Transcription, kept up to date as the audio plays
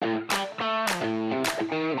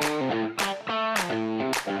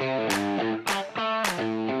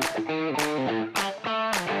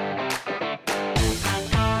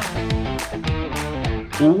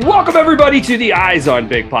Welcome, everybody, to the Eyes on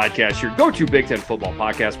Big podcast, your go-to Big Ten football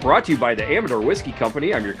podcast, brought to you by the Amador Whiskey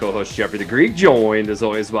Company. I'm your co-host, Jeffrey the Greek, joined, as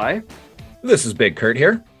always, by... This is Big Kurt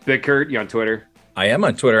here. Big Kurt, you on Twitter? I am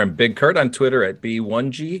on Twitter. I'm Big Kurt on Twitter at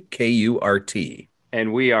B1G Kurt.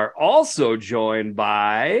 And we are also joined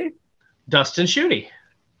by... Dustin Schutte.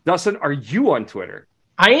 Dustin, are you on Twitter?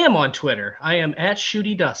 I am on Twitter. I am at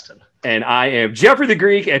Schutte Dustin. And I am Jeffrey the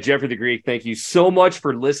Greek at Jeffrey the Greek. Thank you so much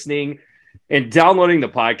for listening and downloading the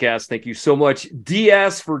podcast. Thank you so much,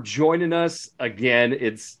 DS, for joining us again.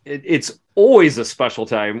 It's always a special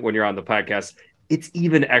time when you're on the podcast. It's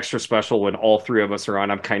even extra special when all three of us are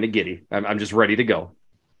on. I'm kind of giddy. I'm just ready to go.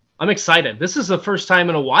 I'm excited. This is the first time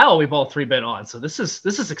in a while we've all three been on, so this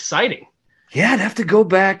is exciting. Yeah, I'd have to go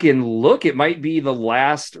back and look. It might be the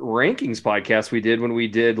last rankings podcast we did when we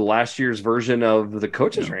did last year's version of the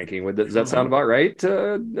coaches ranking. Does that sound about right,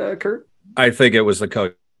 Kurt? I think it was the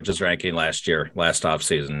coaches ranking last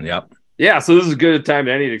offseason. Yep. Yeah, so this is as good a time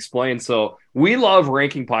as any to explain. So we love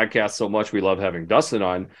ranking podcasts so much. We love having Dustin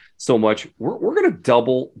on so much. We're going to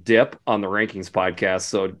double dip on the rankings podcast.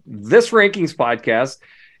 So this rankings podcast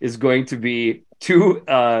is going to be two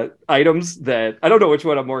items that I don't know which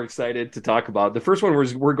one I'm more excited to talk about. The first one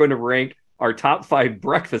was we're going to rank our top 5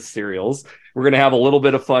 breakfast cereals. We're going to have a little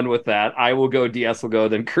bit of fun with that. I will go, DS will go,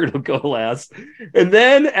 then Kurt will go last. And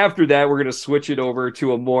then after that, we're going to switch it over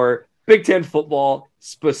to a more Big Ten football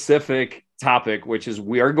specific topic, which is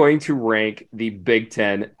we are going to rank the Big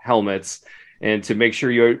Ten helmets. And to make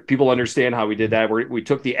sure people understand how we did that, we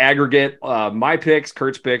took the aggregate, my picks,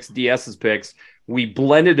 Kurt's picks, DS's picks. We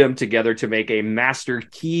blended them together to make a master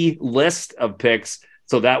key list of picks.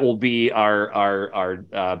 So that will be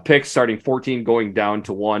our picks starting 14 going down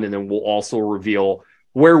to 1. And then we'll also reveal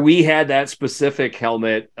where we had that specific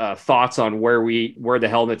helmet, thoughts on where the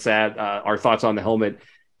helmet's at, our thoughts on the helmet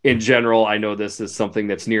in general. I know this is something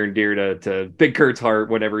that's near and dear to Big Kurt's heart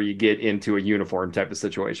whenever you get into a uniform type of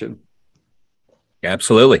situation.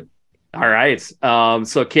 Absolutely. All right.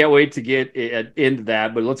 So can't wait to get into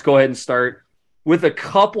that, but let's go ahead and start with a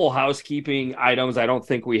couple housekeeping items. I don't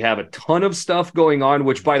think we have a ton of stuff going on,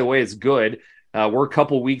 which, by the way, is good. We're a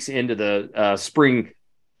couple weeks into the spring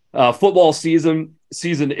football season,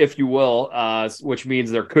 if you will, which means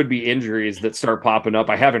there could be injuries that start popping up.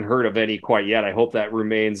 I haven't heard of any quite yet. I hope that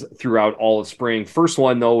remains throughout all of spring. First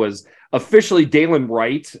one, though, was officially Dalen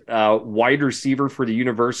Wright, wide receiver for the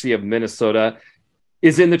University of Minnesota,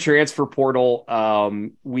 is in the transfer portal.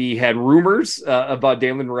 We had rumors about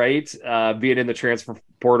Dalen Wright being in the transfer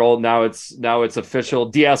portal. Now it's official.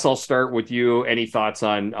 DS, I'll start with you. Any thoughts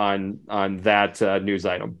on that news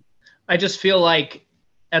item? I just feel like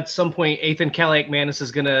at some point, Ethan Kaliak-Manis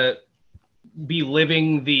is going to be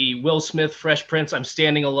living the Will Smith Fresh Prince, I'm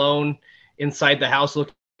standing alone inside the house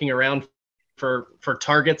looking around for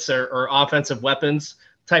targets or offensive weapons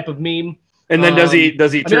type of meme. And then does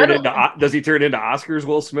he turn into Oscar's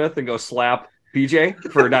Will Smith and go slap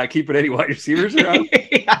PJ for not keeping any wide receivers around?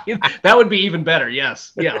 Yeah, that would be even better.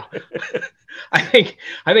 Yes. Yeah. I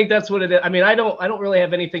think that's what it is. I mean, I don't really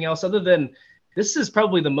have anything else other than this is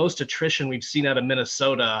probably the most attrition we've seen out of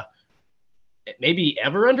Minnesota, maybe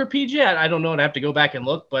ever under PJ. I don't know. I'd have to go back and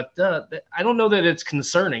look, but I don't know that it's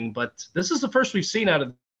concerning, but this is the first we've seen out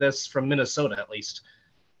of this from Minnesota, at least.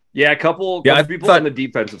 Yeah. A couple people on the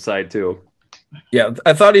defensive side too. Yeah,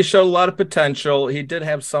 I thought he showed a lot of potential. He did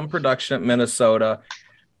have some production at Minnesota.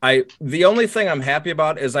 The only thing I'm happy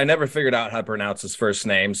about is I never figured out how to pronounce his first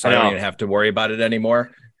name, so I don't even have to worry about it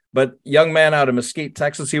anymore. But young man out of Mesquite,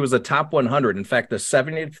 Texas, he was a top 100. In fact, the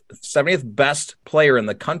 70th best player in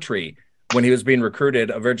the country when he was being recruited,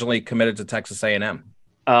 originally committed to Texas A&M.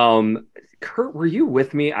 Kurt, were you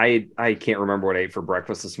with me? I can't remember what I ate for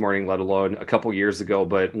breakfast this morning, let alone a couple years ago,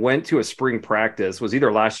 but went to a spring practice. It was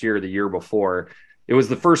either last year or the year before. It was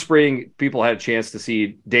the first spring people had a chance to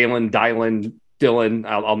see Dylan.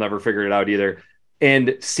 I'll never figure it out either.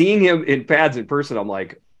 And seeing him in pads in person, I'm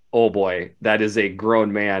like, oh boy, that is a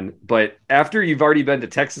grown man. But after you've already been to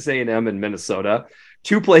Texas A&M and Minnesota,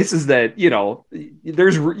 two places that,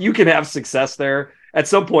 you can have success there. At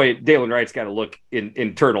some point, Dalen Wright's got to look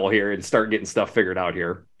internal here and start getting stuff figured out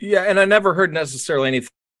here. Yeah, and I never heard necessarily anything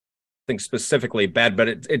specifically bad, but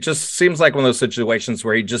it just seems like one of those situations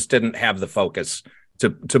where he just didn't have the focus to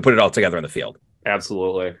put it all together in the field.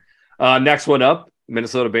 Absolutely. Next one up,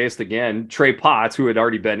 Minnesota-based again, Trey Potts, who had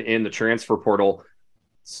already been in the transfer portal,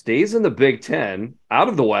 stays in the Big Ten, out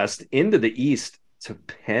of the West, into the East to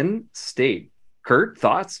Penn State. Kurt,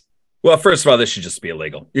 thoughts? Well, first of all, this should just be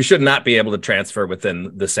illegal. You should not be able to transfer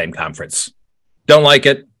within the same conference. Don't like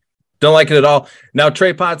it. Don't like it at all. Now,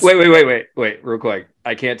 Trey Potts. Wait, real quick.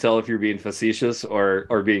 I can't tell if you're being facetious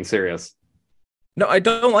or being serious. No, I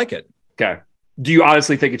don't like it. Okay. Do you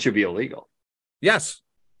honestly think it should be illegal? Yes.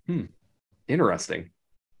 Interesting.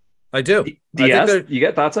 I do. DS, you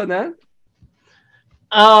got thoughts on that?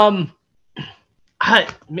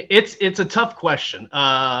 It's a tough question.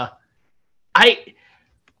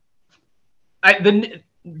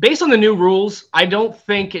 Based on the new rules, I don't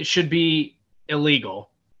think it should be illegal.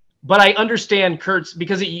 But I understand Kurt's,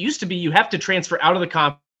 because it used to be you have to transfer out of the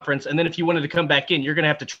conference, and then if you wanted to come back in, you're going to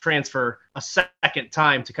have to transfer a second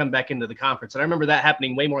time to come back into the conference. And I remember that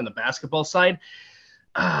happening way more on the basketball side.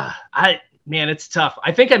 Man, it's tough.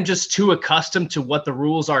 I think I'm just too accustomed to what the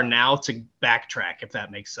rules are now to backtrack, if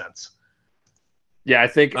that makes sense. Yeah, I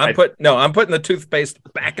think I'm putting the toothpaste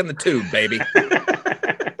back in the tube, baby.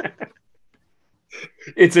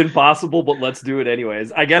 It's impossible, but let's do it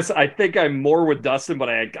anyways. I think I'm more with Dustin, but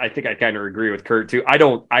I think I kind of agree with Kurt too. I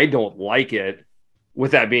don't like it.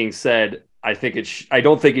 With that being said, I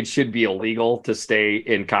don't think it should be illegal to stay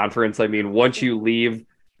in conference. I mean, once you leave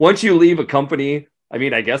a company, I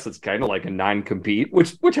mean, I guess it's kind of like a non-compete,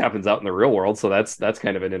 which happens out in the real world. So that's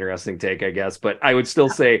kind of an interesting take, I guess. But I would still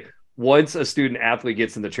say once a student athlete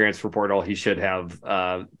gets in the transfer portal, he should have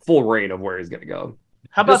full reign of where he's going to go.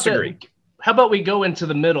 How about we go into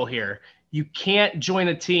the middle here? You can't join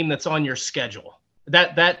a team that's on your schedule.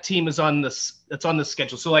 That team is on the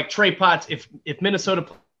schedule. So like Trey Potts, if Minnesota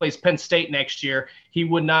plays Penn State next year, he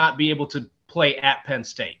would not be able to play at Penn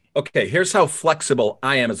State. Okay, here's how flexible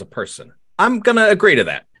I am as a person. I'm going to agree to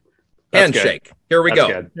that. Handshake. Good. Here we That's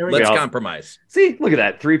go. Good. Let's compromise. See, look at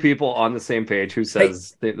that. 3 people on the same page who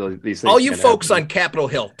says these things. All you folks on Capitol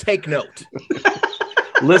Hill, take note.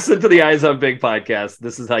 Listen to the Eyes on Big podcast.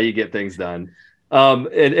 This is how you get things done. And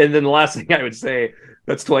then the last thing I would say,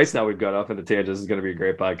 that's twice now we've got off into tangents. This is going to be a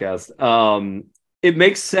great podcast. It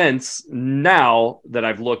makes sense now that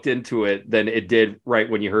I've looked into it than it did right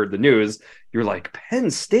when you heard the news. You're like,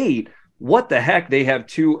 Penn State, what the heck? They have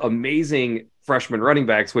 2 amazing freshman running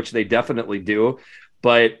backs, which they definitely do.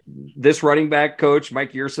 But this running back coach,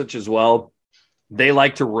 Mike Yursich as well, they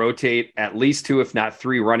like to rotate at least 2, if not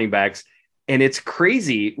 3 running backs. And it's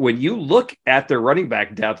crazy when you look at their running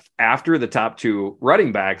back depth after the top 2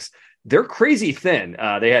 running backs, they're crazy thin.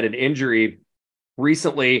 They had an injury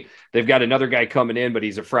recently. They've got another guy coming in, but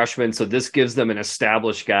he's a freshman. So this gives them an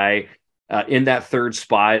established guy in that 3rd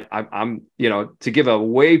spot. I'm to give a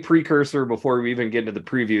way precursor before we even get into the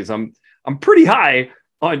previews, I'm pretty high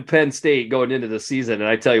on Penn State going into the season. And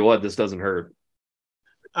I tell you what, this doesn't hurt.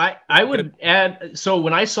 I would add, so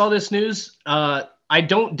when I saw this news, I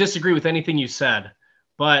don't disagree with anything you said,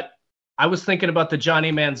 but I was thinking about the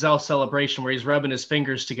Johnny Manziel celebration where he's rubbing his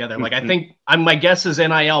fingers together. Like, I think my guess is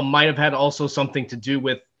NIL might have had also something to do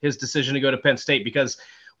with his decision to go to Penn State, because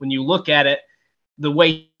when you look at it, the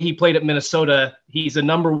way he played at Minnesota, he's a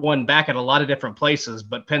number 1 back at a lot of different places,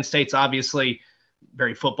 but Penn State's obviously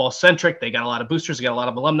very football centric. They got a lot of boosters, they got a lot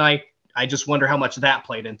of alumni. I just wonder how much that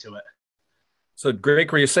played into it. So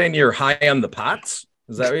Greg, were you saying you're high on the pots?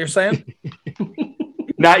 Is that what you're saying?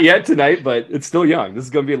 Not yet tonight, but it's still young. This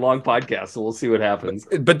is going to be a long podcast, so we'll see what happens.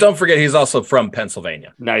 But don't forget, he's also from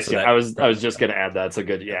Pennsylvania. Nice. So I was just going to add that. So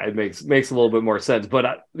good. Yeah, it makes a little bit more sense.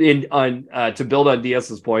 But to build on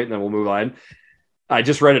DS's point, and then we'll move on. I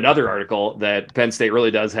just read another article that Penn State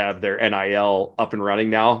really does have their NIL up and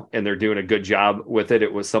running now, and they're doing a good job with it.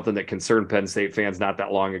 It was something that concerned Penn State fans not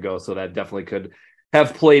that long ago, so that definitely could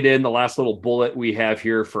have played in. The last little bullet we have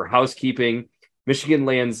here for housekeeping: Michigan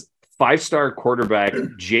lands 5-star quarterback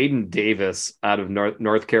Jaden Davis out of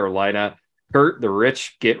North Carolina. Kurt, the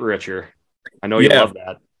rich get richer. I know you love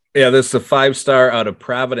that. Yeah, this is a 5-star out of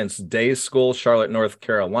Providence Day School, Charlotte, North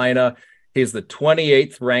Carolina. He's the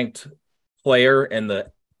 28th ranked player in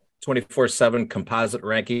the 24/7 composite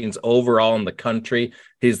rankings overall in the country.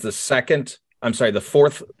 He's the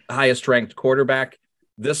 4th highest ranked quarterback.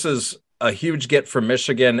 This is a huge get for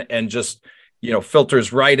Michigan, and just,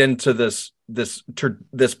 filters right into this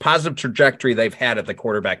positive trajectory they've had at the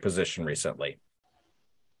quarterback position recently.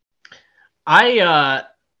 I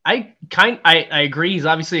agree. He's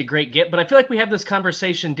obviously a great get, but I feel like we have this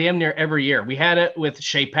conversation damn near every year. We had it with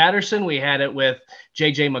Shea Patterson. We had it with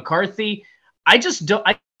JJ McCarthy. I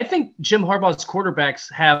think Jim Harbaugh's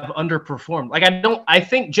quarterbacks have underperformed. I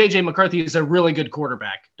think JJ McCarthy is a really good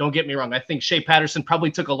quarterback. Don't get me wrong. I think Shea Patterson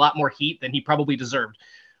probably took a lot more heat than he probably deserved.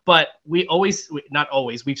 But we've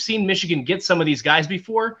seen Michigan get some of these guys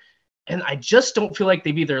before, and I just don't feel like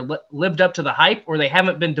they've either lived up to the hype or they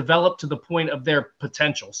haven't been developed to the point of their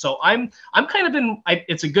potential. So I'm kind of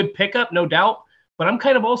it's a good pickup, no doubt, but I'm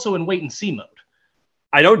kind of also in wait and see mode.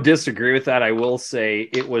 I don't disagree with that. I will say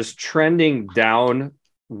it was trending down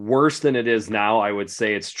worse than it is now. I would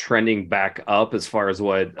say it's trending back up as far as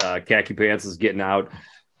what Khaki Pants is getting out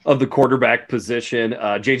of the quarterback position.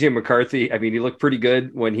 JJ McCarthy, I mean, he looked pretty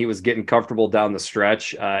good when he was getting comfortable down the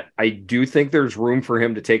stretch. I do think there's room for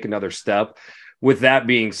him to take another step. With that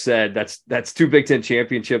being said, that's 2 Big Ten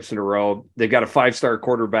championships in a row. They've got a 5-star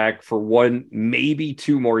quarterback for 1, maybe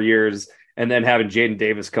 2 more years, and then having Jaden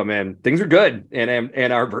Davis come in. Things are good. And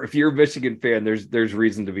Ann Arbor, if you're a Michigan fan, there's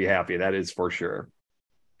reason to be happy. That is for sure.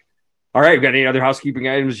 All right, got any other housekeeping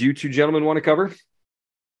items you two gentlemen want to cover?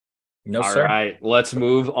 No, sir. All right, let's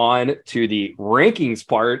move on to the rankings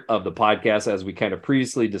part of the podcast, as we kind of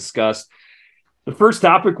previously discussed. The first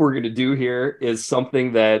topic we're going to do here is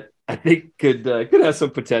something that I think could have some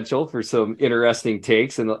potential for some interesting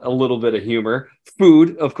takes and a little bit of humor.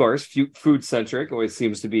 Food, of course, food centric always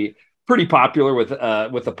seems to be pretty popular with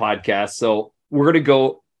the podcast. So we're going to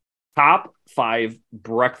go top 5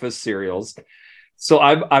 breakfast cereals. So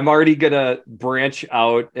I'm already gonna branch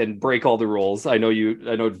out and break all the rules. I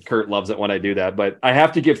know Kurt loves it when I do that, but I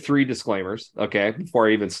have to give 3 disclaimers, okay, before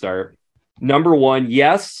I even start. Number 1,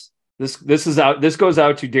 yes, this goes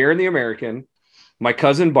out to Darren the American, my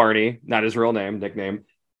cousin Barney, not his real name, nickname,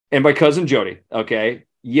 and my cousin Jody. Okay.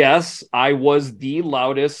 Yes, I was the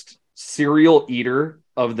loudest cereal eater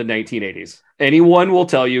of the 1980s. Anyone will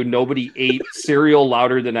tell you nobody ate cereal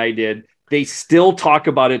louder than I did. They still talk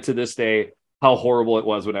about it to this day, how horrible it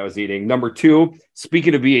was when I was eating. Number 2,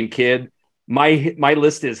 speaking of being kid, my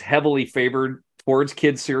list is heavily favored towards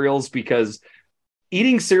kid cereals because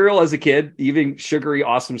eating cereal as a kid, eating sugary,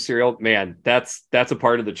 awesome cereal, man, that's a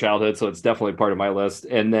part of the childhood. So it's definitely part of my list.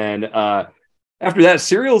 And then after that,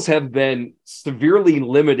 cereals have been severely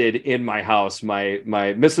limited in my house. My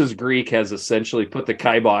Mrs. Greek has essentially put the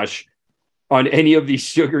kibosh on any of these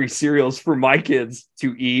sugary cereals for my kids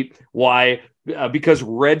to eat. Why? Because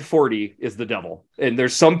Red 40 is the devil. And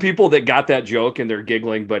there's some people that got that joke and they're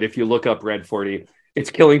giggling, but if you look up Red 40,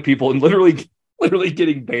 it's killing people and literally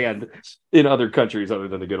getting banned in other countries other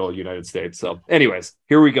than the good old United States. So anyways,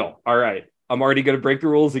 here we go. All right. I'm already going to break the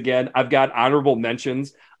rules again. I've got honorable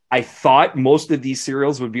mentions. I thought most of these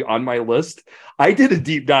cereals would be on my list. I did a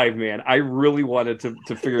deep dive, man. I really wanted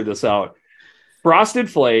to figure this out. Frosted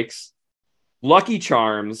Flakes, Lucky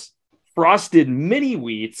Charms, Frosted Mini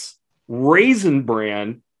Wheats, Raisin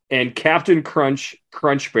Bran, and Captain Crunch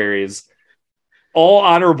Berries. All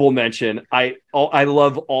honorable mention. I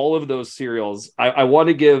love all of those cereals. I want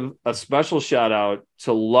to give a special shout out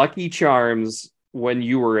to Lucky Charms when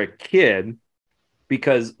you were a kid,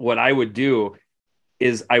 because what I would do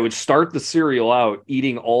is I would start the cereal out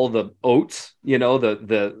eating all the oats,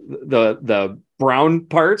 the brown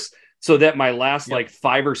parts, so that my last like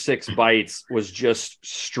 5 or 6 bites was just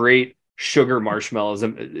straight sugar marshmallows.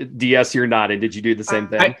 DS, you're nodding. Did you do the same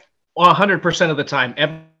thing? 100% of the time,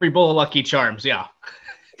 every bowl of Lucky Charms. Yeah.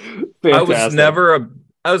 Fantastic. I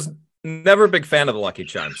was never a big fan of the Lucky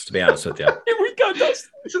Charms, to be honest with you. Here we go,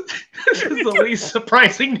 Dustin. This is the least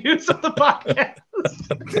surprising news of the podcast.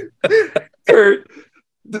 Kurt,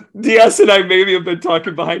 DS and I maybe have been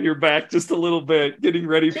talking behind your back just a little bit, getting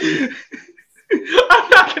ready for you. I'm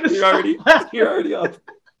not going to stop. You're already up.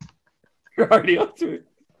 You're already up to it.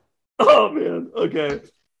 Oh, man. Okay.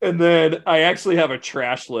 And then I actually have a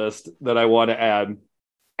trash list that I want to add.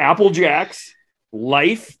 Apple Jacks,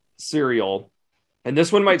 Life cereal, and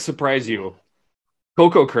this one might surprise you.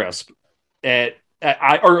 Cocoa Crisp. What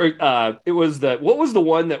was the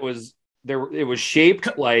one that was there? It was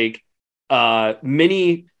shaped like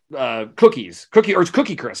mini cookies. Cookie Crisp.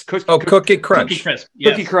 Cookie Crunch. Cookie Crisp.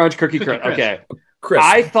 Yes. Cookie Crunch. Okay. Crisp.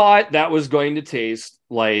 I thought that was going to taste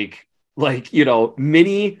like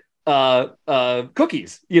mini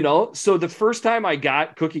cookies, So the first time I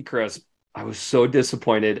got Cookie Crisp, I was so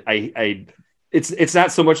disappointed. It's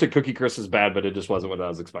not so much that Cookie Crisp is bad, but it just wasn't what I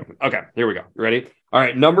was expecting. Okay, here we go. Ready? All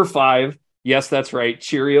right, number 5. Yes, that's right.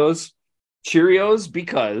 Cheerios,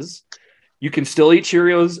 because you can still eat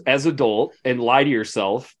Cheerios as an adult and lie to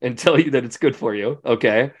yourself and tell you that it's good for you.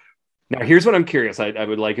 Okay. Now here's what I'm curious. I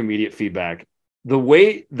would like immediate feedback. The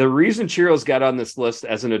reason Cheerios got on this list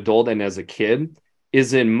as an adult and as a kid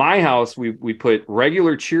is in my house, we put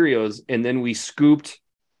regular Cheerios and then we scooped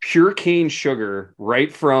pure cane sugar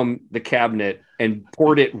right from the cabinet and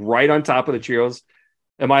poured it right on top of the Cheerios.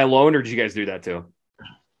 Am I alone, or did you guys do that too?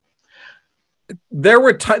 There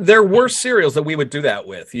were cereals that we would do that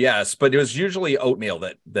with, yes, but it was usually oatmeal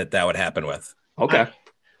that would happen with. Okay.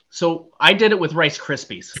 So I did it with Rice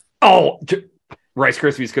Krispies. Oh, Rice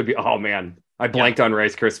Krispies could be. Oh man, I blanked on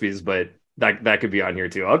Rice Krispies, but that could be on here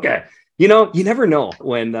too. Okay. You know, you never know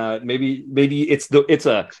when maybe it's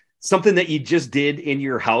a something that you just did in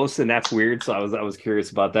your house, and that's weird. So I was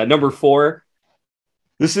curious about that. Number 4,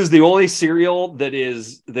 this is the only cereal that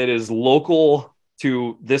is local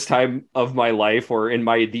to this time of my life, or in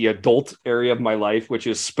the adult area of my life, which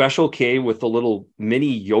is Special K with the little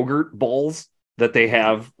mini yogurt balls that they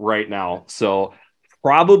have right now. So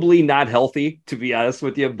probably not healthy, to be honest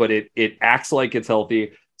with you, but it acts like it's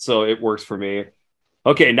healthy, so it works for me.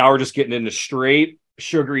 Okay, now we're just getting into straight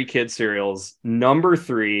sugary kid cereals. Number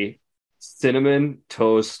 3, Cinnamon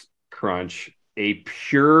Toast Crunch, a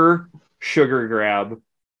pure sugar grab.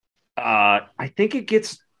 I think it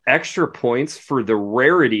gets extra points for the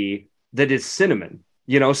rarity that is cinnamon.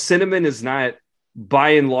 You know, cinnamon is not,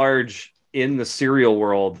 by and large, in the cereal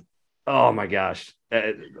world. Oh my gosh,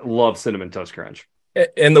 I love Cinnamon Toast Crunch.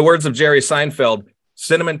 In the words of Jerry Seinfeld,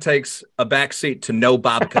 cinnamon takes a backseat to no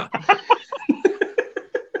babka.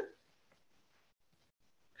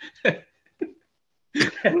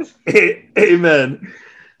 Amen.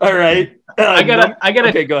 All right. I gotta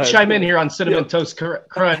okay, go ahead. chime in here on Cinnamon Toast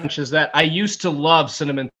Crunch. Is that I used to love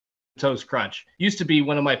Cinnamon Toast Crunch. Used to be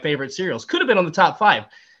one of my favorite cereals. Could have been on the top 5,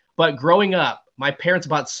 but growing up, my parents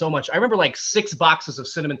bought so much. I remember like 6 boxes of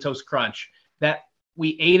Cinnamon Toast Crunch that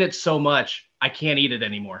we ate it so much I can't eat it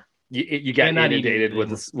anymore. You got inundated with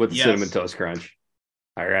the yes. Cinnamon Toast Crunch.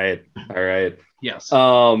 All right. Yes.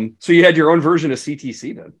 So you had your own version of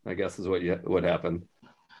CTC then, I guess is what happened.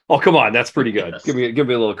 Oh, come on. That's pretty good. Yes. Give me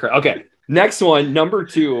a little credit. Okay. Next one, number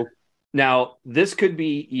 2. Now, this could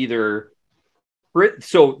be either,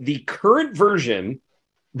 so the current version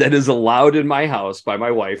that is allowed in my house by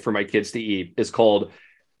my wife for my kids to eat is called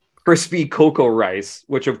Crispy Cocoa Rice,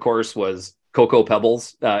 which of course was Cocoa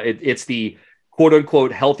Pebbles. It's the quote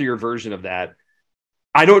unquote healthier version of that.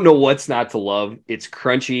 I don't know what's not to love. It's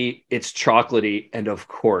crunchy, it's chocolatey, and of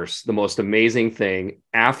course, the most amazing thing,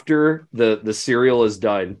 after the cereal is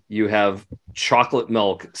done, you have chocolate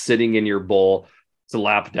milk sitting in your bowl to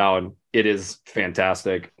lap down. It is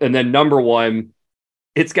fantastic. And then number 1,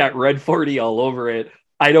 it's got Red 40 all over it.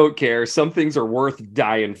 I don't care. Some things are worth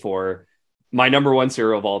dying for. My number 1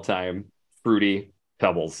 cereal of all time, Fruity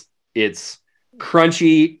Pebbles. It's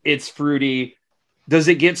crunchy, it's fruity. Does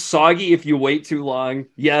it get soggy if you wait too long?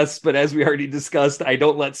 Yes, but as we already discussed, I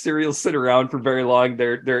don't let cereals sit around for very long.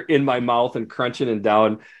 They're in my mouth and crunching and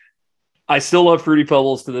down. I still love Fruity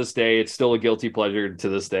Pebbles to this day. It's still a guilty pleasure to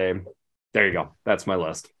this day. There you go. That's my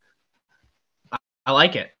list. I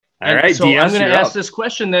like it. All right, so DS, I'm going to ask this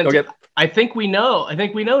question then. Okay. I think we know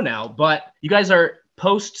now, but you guys are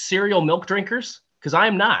post cereal milk drinkers? Because I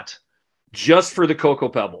am not. Just for the Cocoa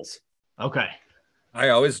Pebbles. Okay. I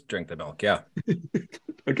always drink the milk. Yeah.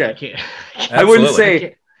 Okay. I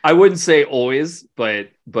wouldn't say always,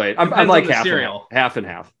 but I'm like half and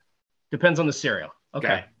half. Depends on the cereal.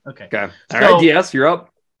 Okay. All right, DS, you're up.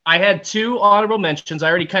 I had 2 honorable mentions. I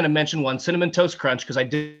already kind of mentioned one, Cinnamon Toast Crunch, because I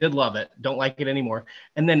did love it. Don't like it anymore.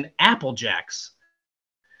 And then Apple Jacks.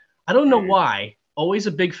 I don't know why. Always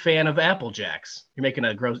a big fan of Apple Jacks. You're making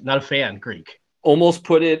a gross, not a fan, Greek. Almost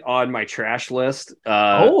put it on my trash list.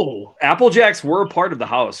 Apple Jacks were a part of the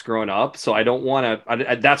house growing up, so I don't want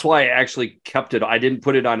to. That's why I actually kept it. I didn't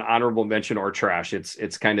put it on honorable mention or trash.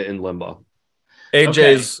 It's kind of in limbo.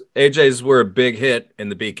 AJ's were a big hit in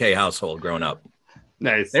the BK household growing up.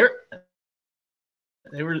 Nice. They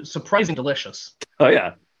were surprisingly delicious. Oh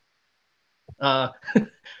yeah.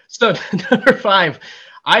 So number 5,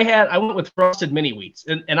 I went with Frosted Mini Wheats,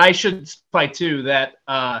 and I should specify too that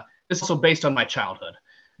this is also based on my childhood.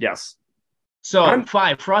 Yes. So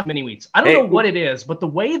 5, Frosted Mini Wheats. I don't know what it is, but the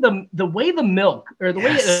way the milk, or the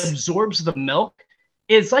way it absorbs the milk,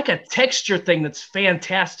 is like a texture thing that's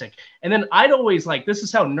fantastic. And then I'd always this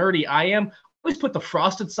is how nerdy I am. Always put the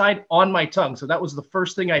frosted side on my tongue. So that was the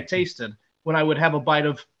first thing I tasted when I would have a bite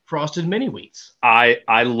of Frosted Mini Wheats. I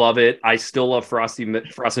love it. I still love Frosted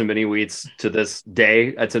Mini Wheats to this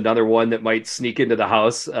day. That's another one that might sneak into the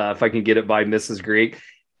house if I can get it by Mrs. Greek.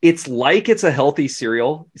 It's like it's a healthy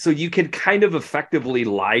cereal, so you can kind of effectively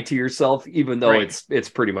lie to yourself, even though it's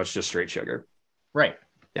pretty much just straight sugar. Right.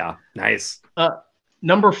 Yeah. Nice.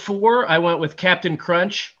 Number 4, I went with Captain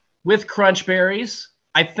Crunch with Crunch Berries.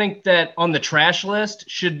 I think that on the trash list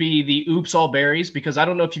should be the Oops All Berries, because I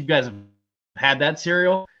don't know if you guys have had that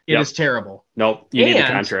cereal. It is terrible. Nope. You need the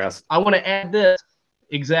contrast. I want to add this.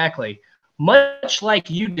 Exactly. Much like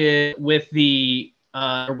you did with the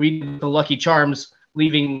Lucky Charms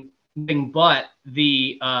leaving but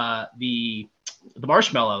the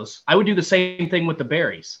marshmallows, I would do the same thing with the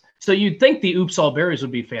berries. So you'd think the Oops All Berries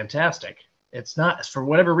would be fantastic. It's not. For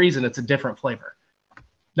whatever reason, it's a different flavor.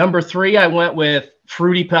 Number 3, I went with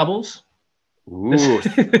Fruity Pebbles. Ooh,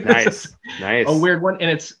 nice. A weird one. And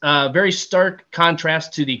it's very stark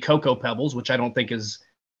contrast to the Cocoa Pebbles, which I don't think is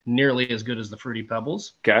nearly as good as the Fruity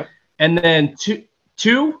Pebbles. Okay. And then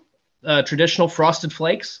two traditional Frosted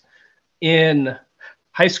Flakes. In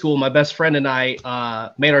high school, my best friend and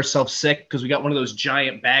I made ourselves sick because we got one of those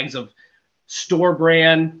giant bags of store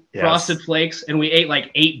brand Frosted Flakes, and we ate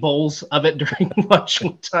like 8 bowls of it during lunch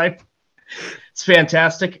one time. It's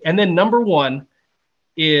fantastic. And then number 1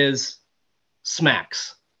 is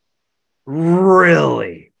Smacks.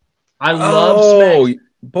 Really? I love Smacks.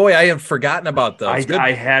 Boy, I had forgotten about those.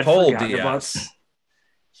 I had forgotten about.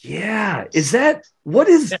 Yeah. Is that what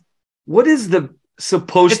is the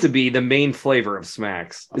supposed to be the main flavor of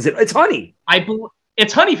Smacks? It's honey?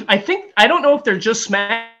 It's honey. I don't know if they're just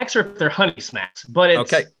Smacks or if they're honey Smacks, but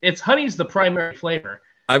it's honey's the primary flavor.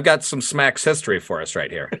 I've got some Smacks history for us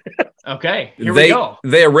right here. Okay, here we go.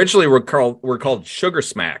 They originally were called Sugar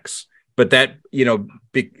Smacks, but that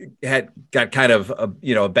got kind of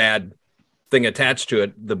a bad thing attached to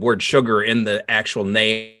it. The word sugar in the actual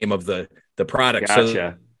name of the product.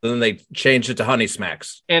 Gotcha. So then they changed it to Honey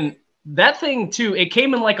Smacks. And that thing too, it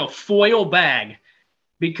came in like a foil bag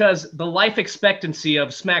because the life expectancy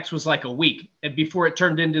of Smacks was like a week and before it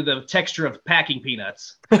turned into the texture of packing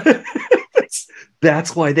peanuts.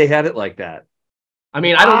 That's why they had it like that. I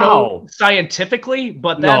mean, I don't know scientifically,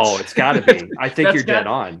 but no, it's got to be. I think you're dead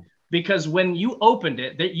on. Because when you opened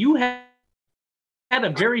it, that you had a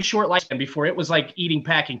very short lifespan before it was like eating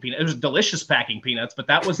packing peanuts. It was delicious packing peanuts, but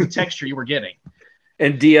that was the texture you were getting.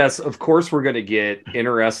 And DS, of course, we're going to get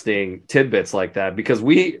interesting tidbits like that because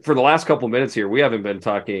for the last couple minutes here, we haven't been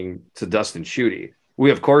talking to Dustin Schutte. We,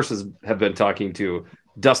 of course, have been talking to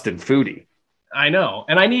Dustin Foodie. I know.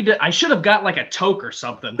 And I should have got like a toque or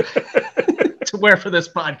something to wear for this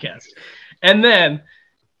podcast. And then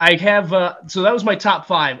I have, so that was my top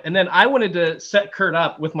 5. And then I wanted to set Kurt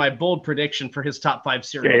up with my bold prediction for his top 5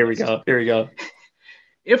 cereal. Yeah, here we go.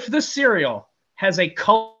 If the cereal has a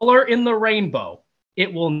color in the rainbow,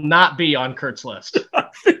 it will not be on Kurt's list.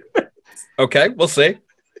 Okay, we'll see.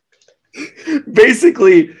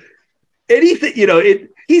 Basically, anything,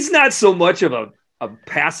 he's not so much of a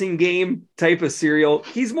passing game type of cereal.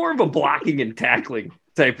 He's more of a blocking and tackling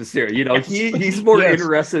type of cereal. He's more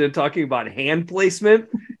interested in talking about hand placement,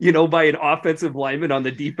 by an offensive lineman on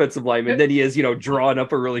the defensive lineman than he is, drawing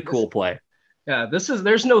up a really cool play. Yeah,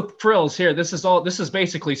 there's no frills here. This is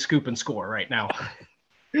basically scoop and score right now.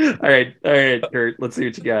 All right, Kurt. Let's see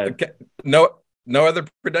what you got. Okay. No other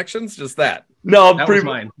predictions, just that. No, that was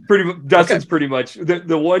mine. Dustin's pretty much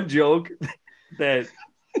the one joke that.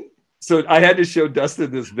 So I had to show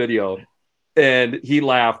Dustin this video, and he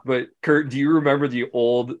laughed. But Kurt, do you remember the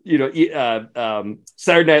old,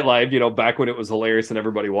 Saturday Night Live? Back when it was hilarious and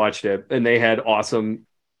everybody watched it, and they had awesome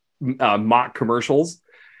mock commercials.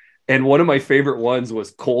 And one of my favorite ones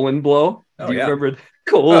was Colon Blow. Do you remember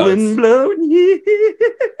Colon Blow?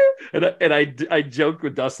 And I joked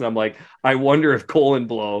with Dustin. I'm like, I wonder if Colon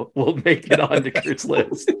Blow will make it onto Kurt's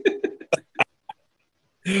list.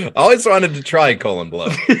 I always wanted to try Colon Blow.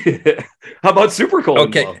 How about Super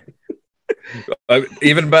Colon Blow?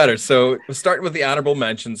 Even better. So starting with the honorable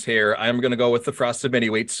mentions here, I'm going to go with the Frosted Mini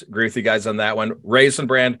Wheats. Agree with you guys on that one. Raisin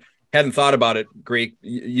Bran. Hadn't thought about it, Greek.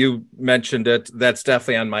 You mentioned it. That's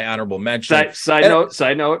definitely on my honorable mention. Side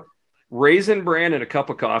note. Raisin Bran and a cup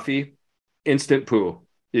of coffee, instant poo.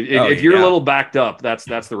 If you're a little backed up, that's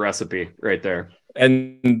the recipe right there.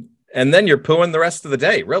 And then you're pooing the rest of the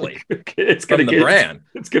day, really. It's going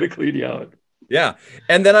to clean you out. Yeah.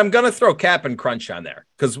 And then I'm going to throw Cap'n Crunch on there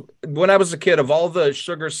because when I was a kid, of all the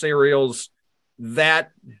sugar cereals,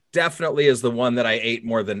 that definitely is the one that I ate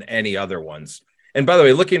more than any other ones. And by the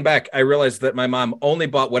way, looking back, I realized that my mom only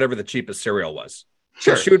bought whatever the cheapest cereal was.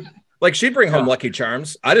 Sure. She'd bring home Lucky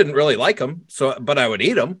Charms. I didn't really like them, but I would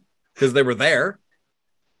eat them because they were there.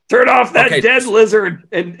 Turn off that dead lizard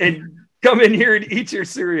and come in here and eat your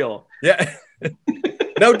cereal. Yeah.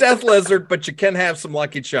 No death lizard, but you can have some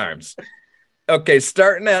Lucky Charms. Okay,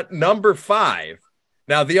 starting at number 5.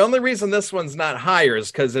 Now, the only reason this one's not higher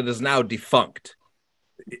is because it is now defunct.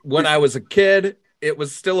 When I was a kid, it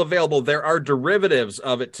was still available. There are derivatives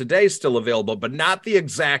of it today still available, but not the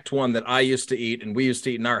exact one that I used to eat and we used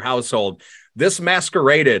to eat in our household. This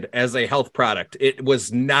masqueraded as a health product. It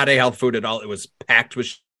was not a health food at all. It was packed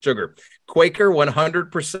with sugar. Quaker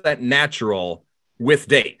 100% natural with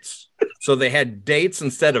dates. So they had dates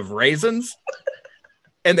instead of raisins,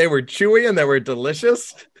 and they were chewy and they were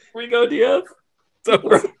delicious. Here we go, DF.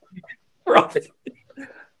 So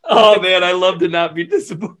oh, man, I love to not be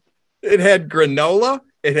disappointed. It had granola,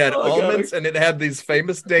 it had almonds, and it had these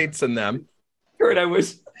famous dates in them. Kurt, I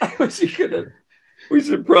wish We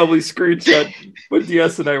should probably screenshot what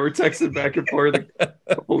DS and I were texting back and forth a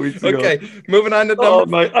couple weeks ago. Okay, moving on to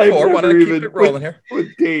number 4. Want to keep it rolling here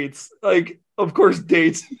with dates. Like, of course,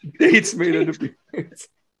 dates made an appearance.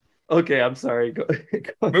 Okay, I'm sorry. Go.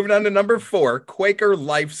 Moving on to number 4, Quaker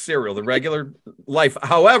Life cereal, the regular Life.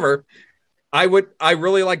 However, I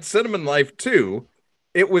really liked Cinnamon Life too.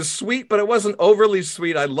 It was sweet, but it wasn't overly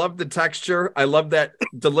sweet. I loved the texture. I loved that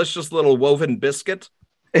delicious little woven biscuit.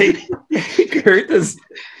 Hey, Kurt, does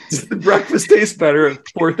the breakfast taste better at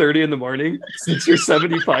 4:30 in the morning since you're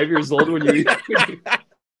 75 years old when you eat?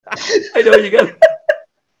 I know you got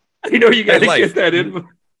to get that in.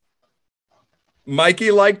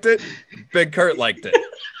 Mikey liked it. Big Kurt liked it.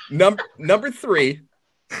 Number 3,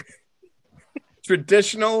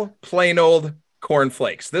 traditional plain old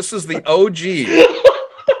cornflakes. This is the OG.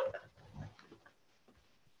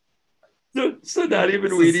 So not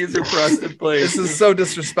even Wheaties or Frosted Flakes. This is so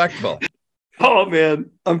disrespectful. Oh man,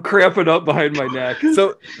 I'm cramping up behind my neck.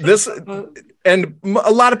 So this, and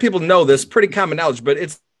a lot of people know this, pretty common knowledge, but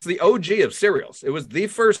it's the OG of cereals. It was the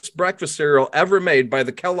first breakfast cereal ever made by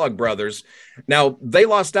the Kellogg brothers. Now they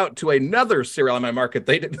lost out to another cereal on my market.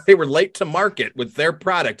 They were late to market with their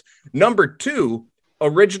product. Number 2,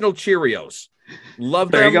 Original Cheerios.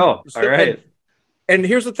 Love them. There you go. All right. And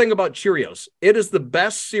here's the thing about Cheerios. It is the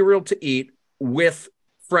best cereal to eat with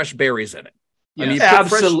fresh berries in it. Yes. I mean,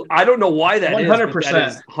 absolutely. I don't know why that 100%. is. That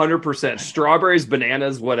is 100%. Strawberries,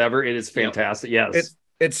 bananas, whatever. It is fantastic. Yes.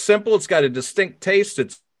 It's simple. It's got a distinct taste.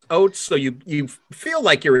 It's oats. So you feel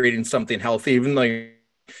like you're eating something healthy, even though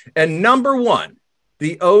and number 1,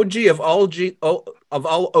 the OG of all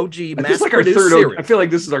OG mass like our third cereal. I feel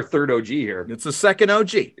like this is our third OG here. It's the second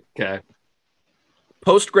OG. Okay.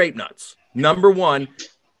 Post Grape Nuts. Number 1,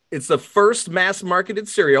 it's the first mass marketed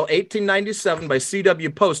cereal, 1897 by C.W.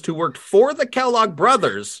 Post, who worked for the Kellogg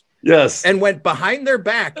brothers. Yes. And went behind their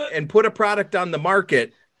back and put a product on the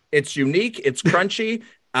market. It's unique. It's crunchy,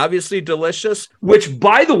 obviously delicious. Which,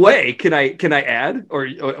 by the way, can I add?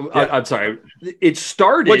 I'm sorry. It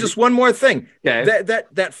started. Well, just one more thing. Okay.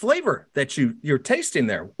 That flavor that you're tasting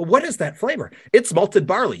there. What is that flavor? It's malted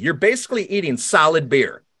barley. You're basically eating solid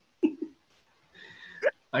beer.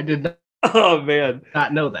 I did not. Oh man,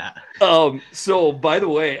 not know that. So by the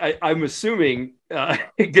way, I'm assuming.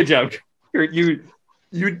 Good job, Kurt. You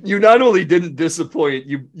not only didn't disappoint,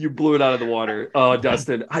 you blew it out of the water. Oh,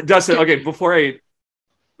 Dustin. Okay,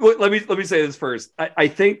 let me say this first. I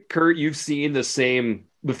think, Kurt, you've seen the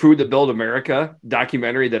Food That Built America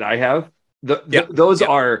documentary that I have. Those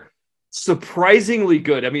are surprisingly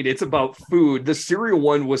good. I mean, it's about food. The cereal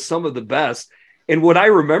one was some of the best. And what I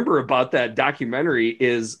remember about that documentary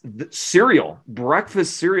is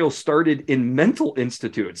breakfast cereal started in mental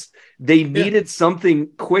institutes. They needed something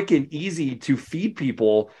quick and easy to feed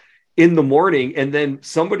people in the morning. And then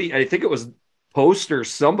somebody, I think it was Post or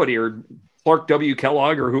somebody, or Clark W.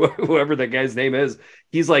 Kellogg or whoever that guy's name is,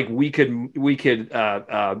 he's like, we could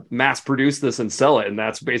mass produce this and sell it. And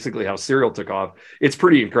that's basically how cereal took off. It's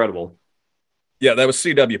pretty incredible. Yeah, that was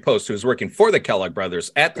C.W. Post, who was working for the Kellogg brothers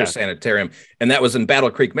at their sanitarium, and that was in Battle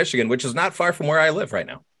Creek, Michigan, which is not far from where I live right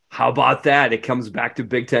now. How about that? It comes back to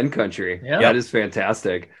Big Ten country. Yeah. That is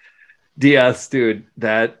fantastic. DS, dude,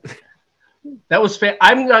 that was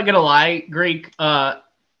I'm not going to lie, Greek. At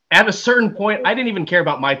a certain point, I didn't even care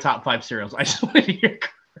about my top 5 cereals. I just wanted to hear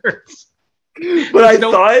Kurt's. But I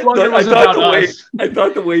thought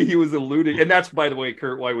the way he was alluding, and that's, by the way,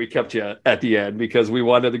 Kurt, why we kept you at the end, because we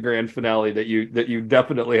wanted the grand finale that you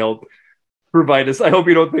definitely helped provide us. I hope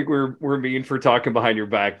you don't think we're mean for talking behind your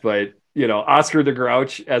back, but Oscar the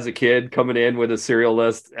Grouch as a kid coming in with a cereal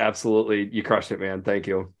list, absolutely, you crushed it, man. Thank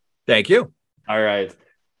you. Thank you. All right.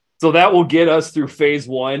 So that will get us through phase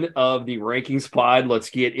 1 of the rankings pod. Let's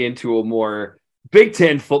get into a more Big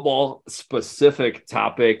Ten football specific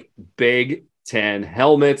topic. Big Ten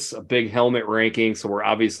helmets, a big helmet ranking. So we're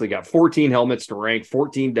obviously got 14 helmets to rank,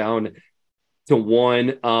 14 down to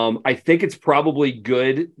 1. I think it's probably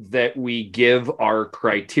good that we give our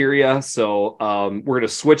criteria. So we're going to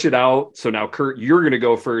switch it out. So now, Kurt, you're going to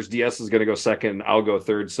go first. DS is going to go second. I'll go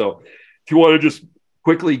third. So if you want to just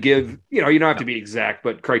quickly give, you don't have to be exact,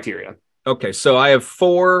 but criteria. Okay. So I have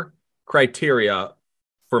 4 criteria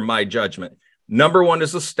for my judgment. Number 1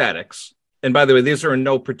 is aesthetics. And by the way, these are in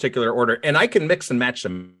no particular order. And I can mix and match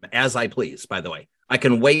them as I please, by the way. I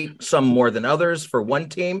can weight some more than others for one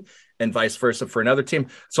team and vice versa for another team.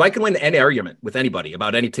 So I can win any argument with anybody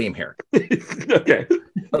about any team here.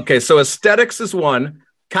 Okay. So aesthetics is 1.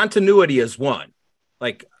 Continuity is 1.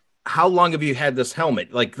 Like, how long have you had this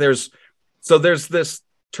helmet? Like there's this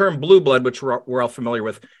term blue blood, which we're all familiar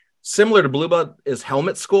with. similar to Blue Blood is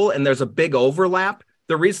helmet school, and there's a big overlap.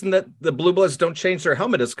 The reason that the Blue Bloods don't change their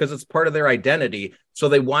helmet is because it's part of their identity. So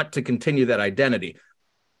they want to continue that identity.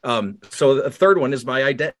 So the third one is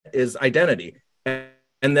identity.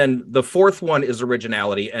 And then the fourth one is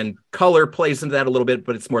originality, and color plays into that a little bit,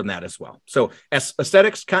 but it's more than that as well. So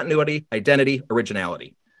aesthetics, continuity, identity,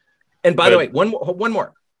 originality. And by the way, one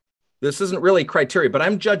more. This isn't really criteria, but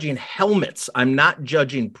I'm judging helmets. I'm not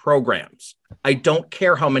judging programs. I don't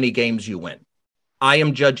care how many games you win. I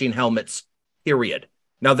am judging helmets, period.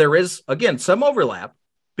 Now, there is, again, some overlap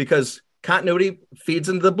because continuity feeds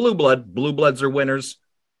into the blue blood. Blue bloods are winners.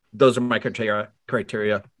 Those are my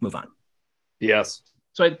criteria. Move on. Yes.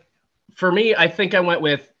 So for me, I think I went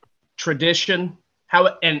with tradition, how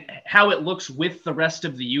it looks with the rest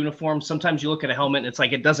of the uniform. Sometimes you look at a helmet and it's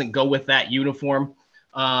like it doesn't go with that uniform.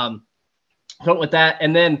 Went with that.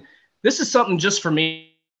 And then this is something just for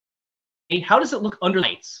me. How does it look under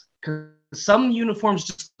lights? Because some uniforms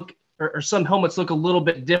just look, or some helmets look a little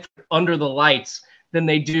bit different under the lights than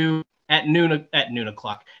they do at noon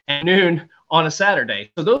on a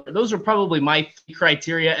Saturday. So those are probably my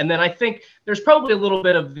criteria. And then I think there's probably a little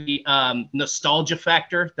bit of the nostalgia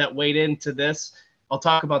factor that weighed into this. I'll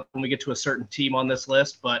talk about when we get to a certain team on this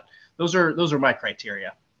list, but those are my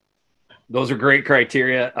criteria. Those are great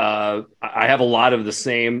criteria. I have a lot of the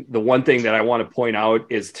same. The one thing that I want to point out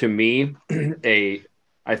is, to me,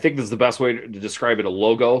 I think this is the best way to describe it, a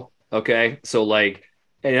logo. Okay. So like,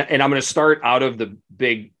 and I'm going to start out of the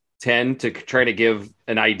Big Ten to try to give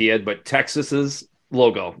an idea, but Texas's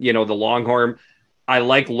logo, the Longhorn, I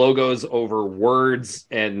like logos over words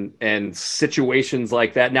and situations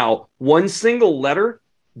like that. Now, one single letter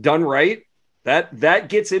done right, that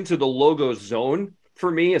gets into the logo zone for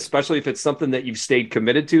me, especially if it's something that you've stayed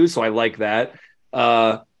committed to. So I like that.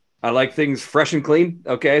 I like things fresh and clean.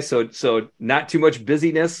 Okay. So not too much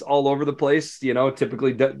busyness all over the place.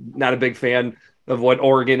 Typically not a big fan of what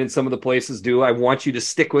Oregon and some of the places do. I want you to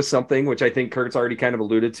stick with something, which I think Kurt's already kind of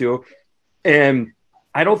alluded to. And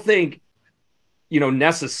I don't think,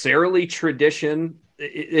 necessarily tradition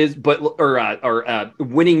is, or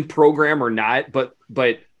winning program or not, but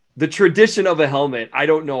the tradition of a helmet, I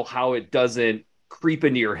don't know how it doesn't creep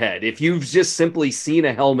into your head. If you've just simply seen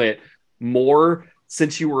a helmet more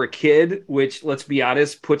since you were a kid, which, let's be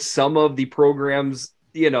honest, puts some of the programs,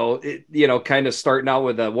 kind of starting out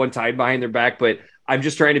with one tied behind their back. But I'm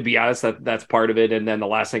just trying to be honest, that's part of it. And then the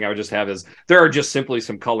last thing I would just have is there are just simply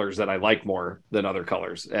some colors that I like more than other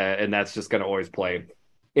colors. And that's just going to always play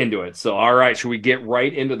into it. So, all right, should we get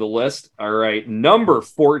right into the list? All right, number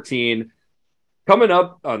 14 coming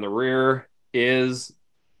up on the rear is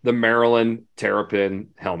the Maryland Terrapin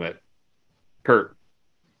helmet. Kurt.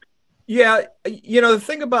 Yeah, the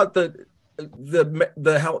thing about the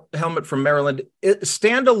helmet from Maryland,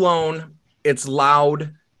 standalone, it's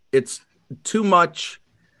loud, it's too much.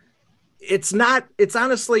 It's not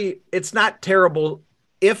terrible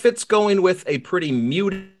if it's going with a pretty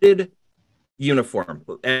muted uniform.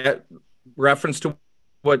 Reference to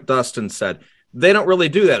what Dustin said. They don't really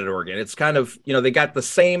do that at Oregon. It's kind of, they got the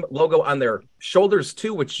same logo on their shoulders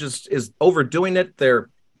too, which just is overdoing it.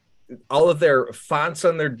 All of their fonts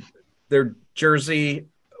on their jersey,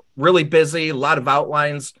 really busy, a lot of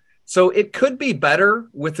outlines. So it could be better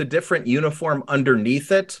with a different uniform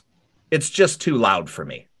underneath it. It's just too loud for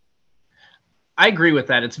me. I agree with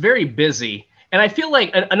that. It's very busy. And I feel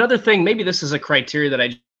like another thing, maybe this is a criteria that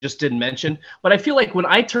I just didn't mention, but I feel like when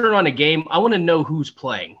I turn on a game, I want to know who's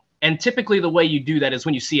playing. And typically the way you do that is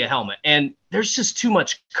when you see a helmet, and there's just too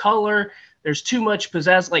much color. There's too much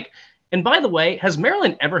pizzazz. And by the way, has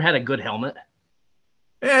Maryland ever had a good helmet?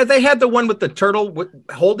 Yeah, they had the one with the turtle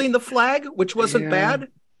holding the flag, which wasn't bad.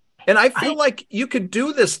 And I feel like you could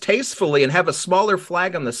do this tastefully and have a smaller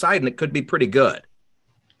flag on the side, and it could be pretty good.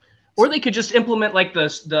 Or they could just implement like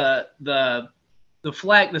the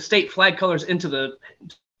flag, the state flag colors into the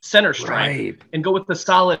center stripe and go with the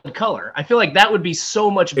solid color. I feel like that would be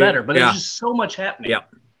so much better, but there's just so much happening. Yeah.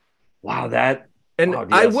 Wow,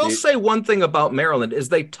 I will say one thing about Maryland is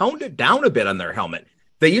they toned it down a bit on their helmet.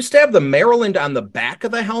 They used to have the Maryland on the back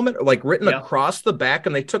of the helmet, like written across the back,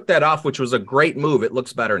 and they took that off, which was a great move. It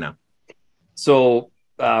looks better now. So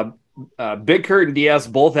Big Kurt and DS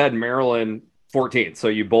both had Maryland 14, so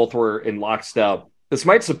you both were in lockstep. This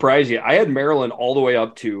might surprise you. I had Maryland all the way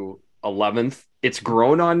up to 11th. It's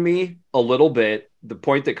grown on me a little bit. The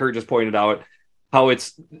point that Kurt just pointed out, how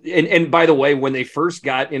it's and by the way, when they first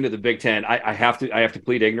got into the Big Ten, I have to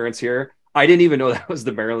plead ignorance here. I didn't even know that was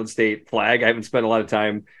the Maryland state flag. I haven't spent a lot of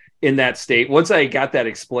time in that state. Once I got that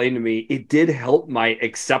explained to me, it did help my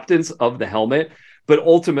acceptance of the helmet. But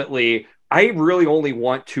ultimately, I really only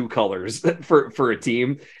want two colors for a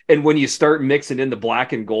team. And when you start mixing in the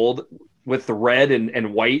black and gold with the red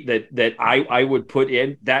and white that I would put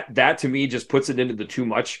in, that to me just puts it into the too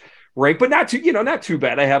much rank, but not too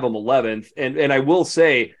bad. I have them 11th. And I will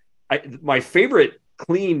say my favorite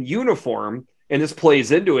clean uniform, and this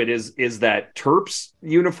plays into it, is that Terps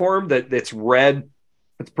uniform that's red.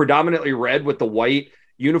 It's predominantly red with the white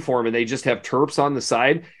uniform, and they just have Terps on the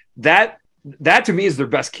side. That to me is their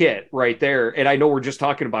best kit right there. And I know we're just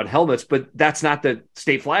talking about helmets, but that's not the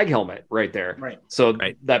state flag helmet right there. Right. So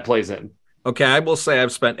that plays in. Okay, I will say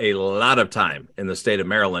I've spent a lot of time in the state of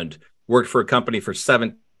Maryland, worked for a company for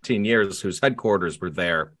 17 years whose headquarters were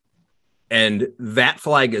there. And that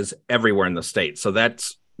flag is everywhere in the state. So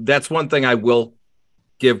that's one thing I will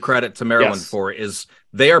give credit to Maryland for, is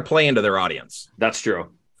they are playing to their audience. That's true.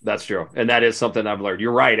 And that is something I've learned.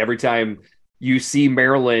 You're right. Every time you see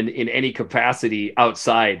Maryland in any capacity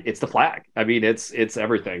outside, it's the flag. I mean, it's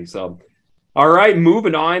everything. So, all right,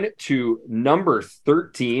 moving on to number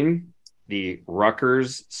 13, the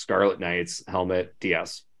Rutgers Scarlet Knights helmet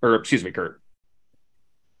DS. Or excuse me, Kurt.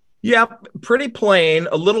 Yeah, pretty plain,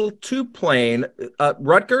 a little too plain.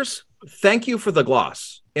 Rutgers, thank you for the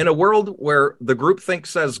gloss. In a world where the groupthink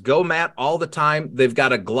says go matte all the time, they've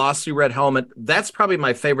got a glossy red helmet. That's probably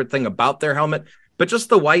my favorite thing about their helmet. But just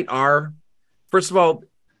the white R. First of all,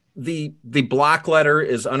 the block letter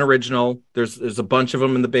is unoriginal. There's a bunch of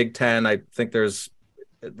them in the Big Ten. I think there's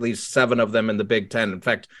at least 7 of them in the Big Ten. In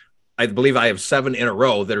fact, I believe I have 7 in a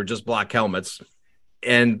row that are just block helmets.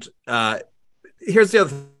 And here's the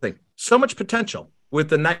other thing. So much potential with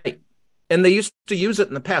the Knight. And they used to use it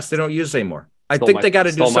in the past. They don't use it anymore. I think they got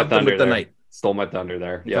to do something with the Knight. Stole my thunder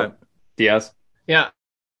there. Yeah. Okay. DS? Yeah.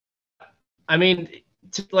 I mean,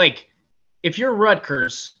 if you're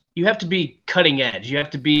Rutgers, you have to be cutting edge. You have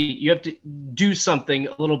to do something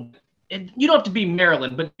a little, and you don't have to be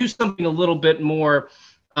Maryland, but do something a little bit more,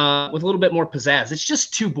 with a little bit more pizzazz. It's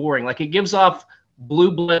just too boring. Like, it gives off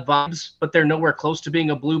blue blood vibes, but they're nowhere close to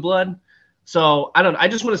being a blue blood. So I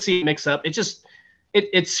just want to see it mix up.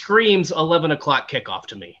 It screams 11 o'clock kickoff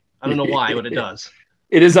to me. I don't know why, but it does.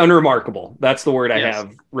 It is unremarkable. That's the word I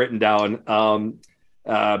have written down.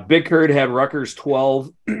 Big Kurt had Rutgers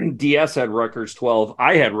 12. DS had Rutgers 12.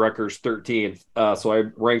 I had Rutgers 13th. So I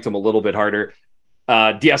ranked them a little bit harder.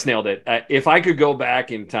 DS nailed it. If I could go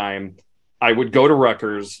back in time, I would go to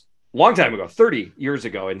Rutgers a long time ago, 30 years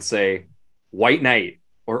ago, and say White Knight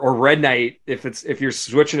or Red Knight if you're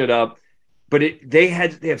switching it up. But they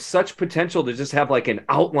have such potential to just have like an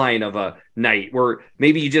outline of a knight where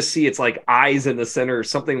maybe you just see it's like eyes in the center or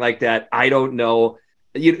something like that. I don't know.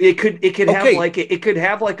 It could have like it could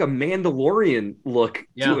have like a Mandalorian look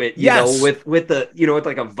to it, you know, with the with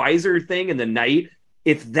like a visor thing and the knight.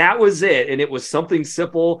 If that was it, and it was something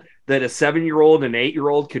simple that a 7-year-old and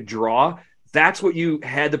 8-year-old could draw, that's what you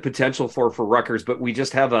had the potential for Rutgers. But we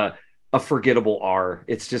just have a forgettable R.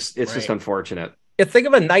 It's just unfortunate. Yeah, think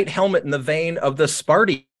of a Knight helmet in the vein of the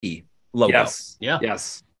Sparty logo. Yes. Yeah.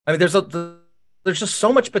 Yes. I mean, there's just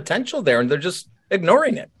so much potential there, and they're just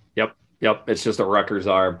ignoring it. Yep. It's just a Rutgers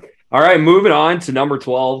R. All right, moving on to number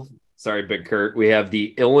 12. Sorry, Big Kurt. We have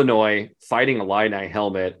the Illinois Fighting Illini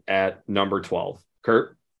helmet at number 12.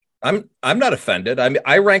 Kurt? I'm not offended. I mean,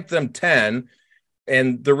 I ranked them 10,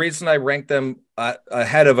 and the reason I ranked them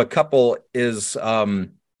ahead of a couple is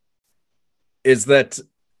that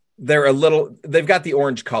they've got the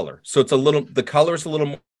orange color. So the color's a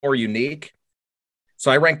little more unique.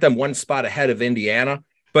 So I ranked them 1 spot ahead of Indiana.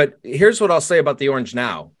 But here's what I'll say about the orange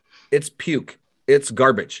now. It's puke. It's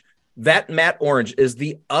garbage. That matte orange is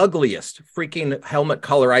the ugliest freaking helmet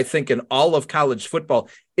color, I think, in all of college football.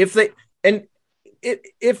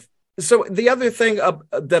 So the other thing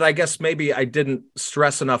that I guess maybe I didn't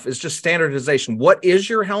stress enough is just standardization. What is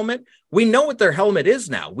your helmet? We know what their helmet is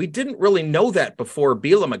now. We didn't really know that before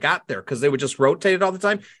Bielema got there because they would just rotate it all the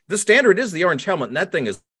time. The standard is the orange helmet, and that thing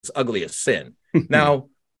is ugly as sin. Now,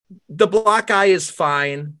 the block eye is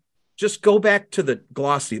fine. Just go back to the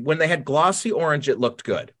glossy. When they had glossy orange, it looked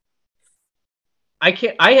good. I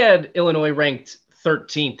had Illinois ranked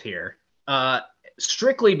 13th here.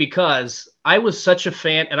 Strictly because I was such a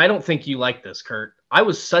fan, and I don't think you like this, Kurt. I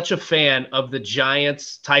was such a fan of the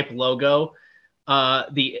Giants type logo,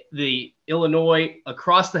 the Illinois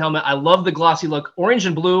across the helmet. I love the glossy look, orange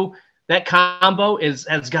and blue. That combo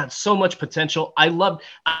has got so much potential. I loved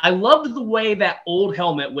the way that old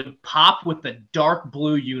helmet would pop with the dark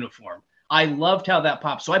blue uniform. I loved how that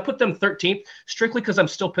popped. So I put them 13th strictly because I'm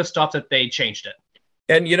still pissed off that they changed it.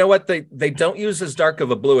 And you know what? They don't use as dark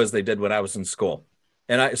of a blue as they did when I was in school.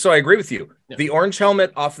 So I agree with you. Yeah. The orange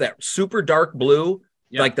helmet off that super dark blue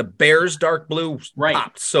Like the Bears dark blue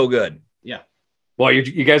popped so good. Yeah. Well,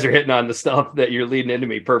 you guys are hitting on the stuff that you're leading into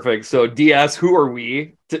me. Perfect. So DS, who are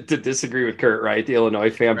we to disagree with Kurt, right? The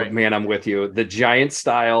Illinois fan, but man, I'm with you. The giant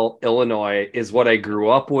style Illinois is what I grew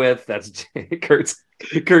up with. That's Kurt's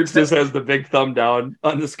just has the big thumb down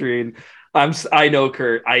on the screen. I know,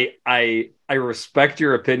 Kurt, I respect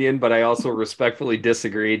your opinion, but I also respectfully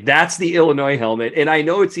disagree. That's the Illinois helmet. And I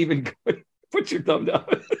know it's even good. Put your thumb down.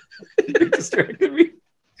 You distracted me.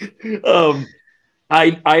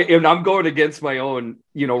 I'm going against my own,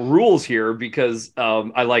 rules here because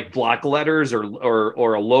I like block letters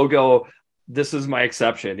or a logo. This is my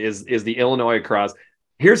exception is the Illinois cross.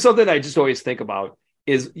 Here's something I just always think about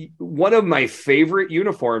is one of my favorite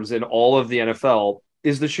uniforms in all of the NFL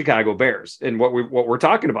is the Chicago Bears. And what we're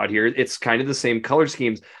talking about here, it's kind of the same color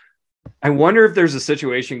schemes. I wonder if there's a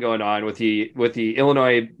situation going on with the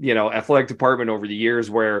Illinois, athletic department over the years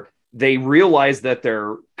where they realize that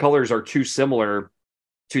their colors are too similar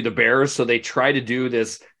to the Bears. So they try to do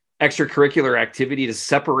this extracurricular activity to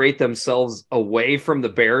separate themselves away from the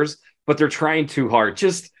Bears, but they're trying too hard.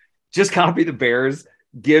 Just copy the Bears.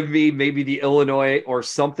 Give me maybe the Illinois or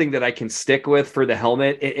something that I can stick with for the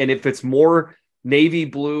helmet. And if it's more navy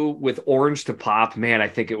blue with orange to pop, man, I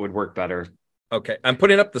think it would work better. Okay. I'm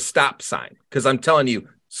putting up the stop sign because I'm telling you,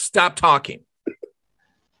 stop talking.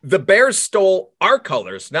 The Bears stole our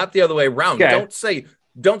colors, not the other way around. Okay.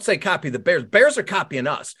 Don't say copy the Bears. Bears are copying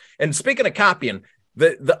us. And speaking of copying,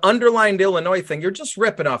 the underlined Illinois thing, you're just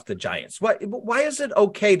ripping off the Giants. Why is it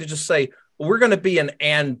okay to just say we're going to be an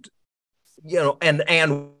and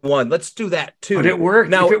one? Let's do that too. But it works.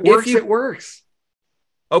 Now, if it works, it works.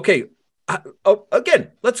 Okay.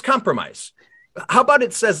 Again, let's compromise. How about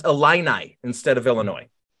it says Illini instead of Illinois?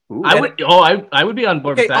 Ooh, I would be on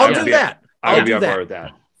board with that. I'll do that. I'll be on board with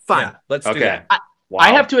that. Fine. Yeah. Let's do that. Wow.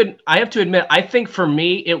 I have to admit, I think for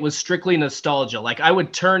me, it was strictly nostalgia. Like I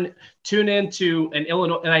would tune into an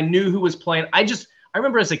Illinois and I knew who was playing. I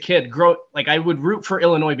remember as a kid, I would root for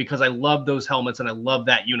Illinois because I loved those helmets and I loved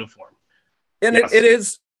that uniform. And yes.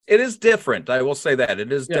 it is different. I will say that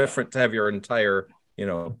it is different to have your entire,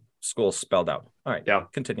 school spelled out. All right. Yeah.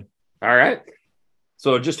 Continue. All right.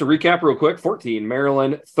 So just to recap real quick, 14,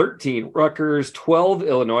 Maryland, 13, Rutgers, 12,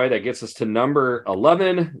 Illinois. That gets us to number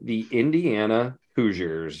 11, the Indiana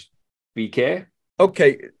Hoosiers. BK?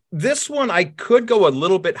 Okay. This one, I could go a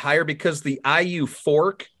little bit higher because the IU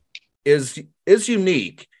fork is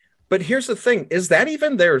unique. But here's the thing. Is that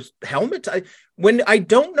even their helmet? When I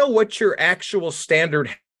don't know what your actual standard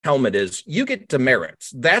helmet is, you get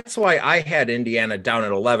demerits. That's why I had Indiana down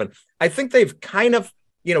at 11. I think they've kind of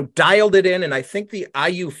dialed it in, and I think the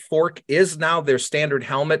IU fork is now their standard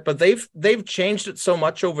helmet, but they've changed it so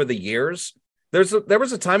much over the years. There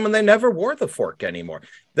was a time when they never wore the fork anymore.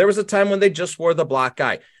 There was a time when they just wore the black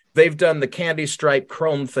eye. They've done the candy stripe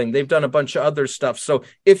chrome thing. They've done a bunch of other stuff. So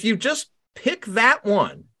if you just pick that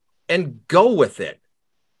one and go with it,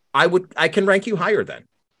 I can rank you higher then.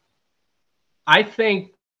 I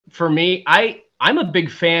think for me, I'm a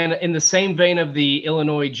big fan in the same vein of the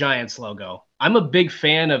Illinois Giants logo. I'm a big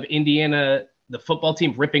fan of Indiana, the football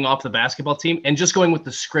team, ripping off the basketball team and just going with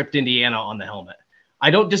the script Indiana on the helmet.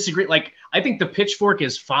 I don't disagree. I think the pitchfork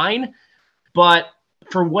is fine, but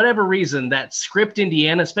for whatever reason, that script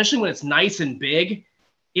Indiana, especially when it's nice and big,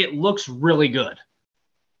 it looks really good.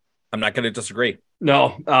 I'm not going to disagree.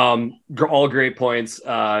 No, all great points.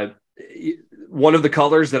 One of the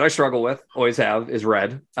colors that I struggle with, always have, is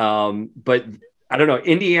red. But I don't know,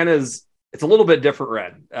 Indiana's, it's a little bit different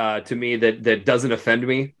red to me that doesn't offend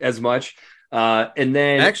me as much. And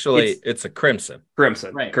then actually it's a crimson.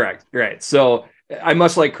 Crimson, right. Correct. Right. So I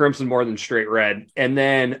must like crimson more than straight red. And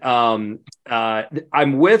then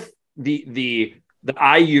I'm with the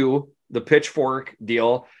IU, the pitchfork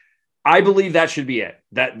deal. I believe that should be it.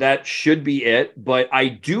 That should be it. But I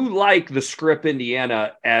do like the script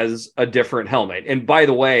Indiana as a different helmet. And by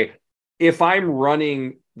the way, if I'm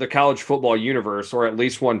running the college football universe, or at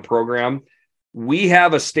least one program, we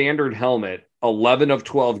have a standard helmet, 11 of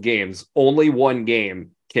 12 games, only one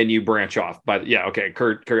game can you branch off. Okay,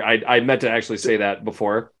 Kurt, I meant to actually say that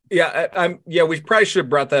before. Yeah, we probably should have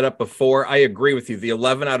brought that up before. I agree with you. The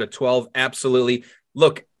 11 out of 12, absolutely.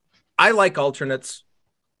 Look, I like alternates.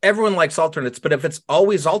 Everyone likes alternates, but if it's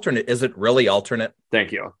always alternate, is it really alternate?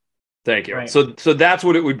 Thank you. Right. So that's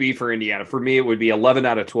what it would be for Indiana. For me, it would be 11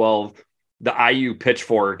 out of 12. The IU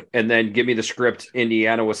pitchfork, and then give me the script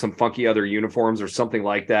Indiana with some funky other uniforms or something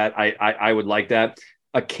like that. I would like that.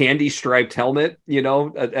 A candy striped helmet,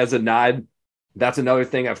 as a nod. That's another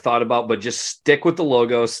thing I've thought about, but just stick with the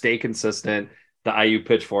logo, stay consistent. The IU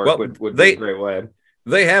pitchfork would be a great way.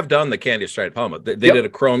 They have done the candy stripe helmet. They did a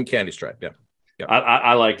chrome candy stripe. Yeah.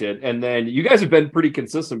 I liked it. And then you guys have been pretty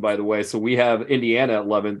consistent, by the way. So we have Indiana at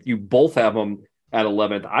 11th. You both have them at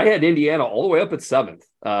 11th. I had Indiana all the way up at 7th,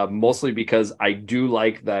 mostly because I do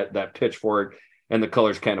like that pitchfork and the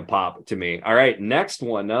colors kind of pop to me. All right, next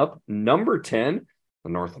one up, number 10, the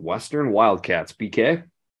Northwestern Wildcats. BK?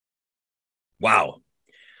 Wow.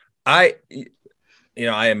 I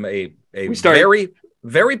am a very,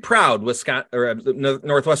 very proud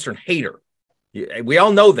Northwestern hater. We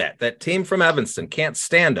all know that team from Evanston, can't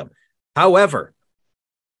stand them. However,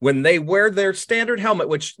 when they wear their standard helmet,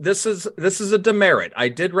 which this is a demerit, I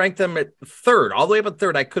did rank them at 3rd, all the way up at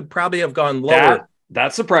 3rd. I could probably have gone lower.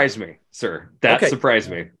 That surprised me, sir. That surprised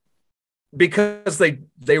me. Because they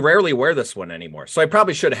rarely wear this one anymore. So I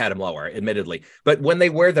probably should have had them lower, admittedly. But when they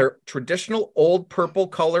wear their traditional old purple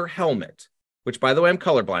color helmet, which, by the way, I'm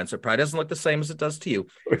colorblind, so it probably doesn't look the same as it does to you.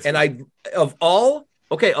 And of all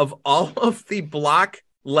of the block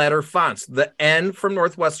letter fonts, the N from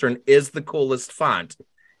Northwestern is the coolest font.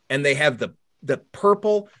 And they have the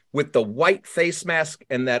purple with the white face mask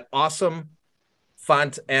and that awesome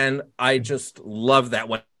font. And I just love that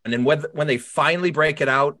one. And then when they finally break it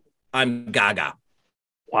out, I'm gaga.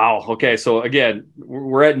 Wow. Okay. So again,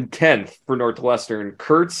 we're at 10th for Northwestern.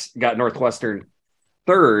 Kurt's got Northwestern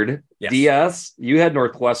 3rd. Yes. DS, you had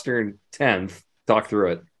Northwestern 10th. Talk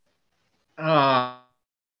through it.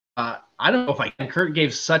 I don't know if I can. Kurt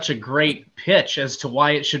gave such a great pitch as to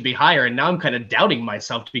why it should be higher, and now I'm kind of doubting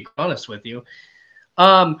myself, to be honest with you.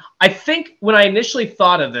 I think when I initially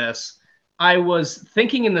thought of this, I was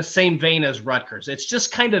thinking in the same vein as Rutgers. It's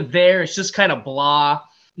just kind of there. It's just kind of blah.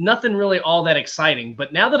 Nothing really all that exciting.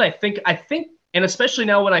 But now that I think, and especially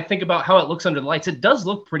now when I think about how it looks under the lights, it does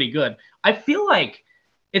look pretty good. I feel like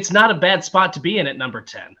it's not a bad spot to be in at number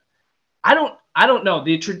 10. I don't know.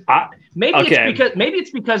 Maybe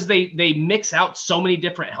it's because they mix out so many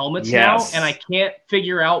different helmets now, and I can't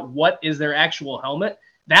figure out what is their actual helmet.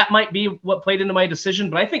 That might be what played into my decision,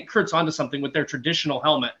 but I think Kurt's onto something with their traditional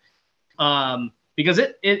helmet, because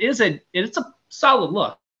it's a solid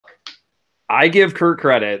look. I give Kurt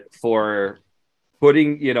credit for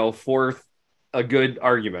putting forth a good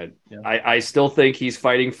argument. Yeah. I still think he's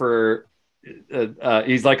fighting for.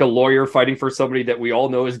 He's like a lawyer fighting for somebody that we all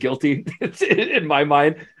know is guilty. In my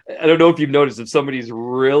mind, I don't know if you've noticed, if somebody's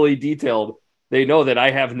really detailed, they know that I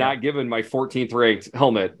have not given my 14th ranked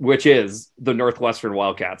helmet, which is the Northwestern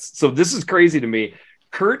Wildcats. So this is crazy to me.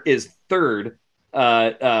 Kurt is 3rd.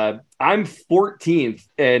 I'm 14th,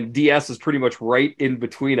 and DS is pretty much right in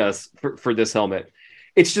between us for this helmet.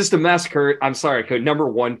 It's just a mess, Kurt. I'm sorry, Kurt. Number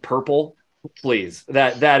 1, purple, please.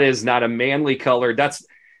 That is not a manly color. That's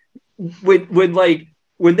when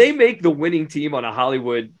they make the winning team on a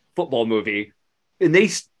Hollywood football movie and they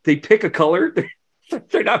pick a color,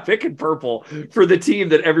 they're not picking purple for the team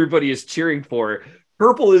that everybody is cheering for.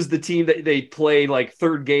 Purple is the team that they play like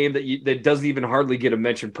 3rd game that doesn't even hardly get a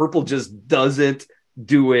mention. Purple just doesn't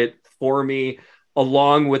do it for me,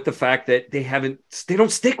 along with the fact that they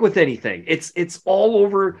don't stick with anything. It's all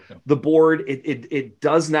over the board. It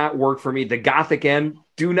does not work for me. The Gothic end,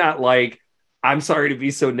 do not like. I'm sorry to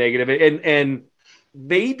be so negative. And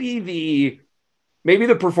maybe the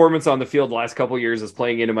performance on the field the last couple of years is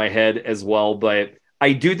playing into my head as well. But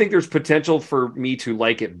I do think there's potential for me to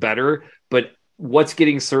like it better. But what's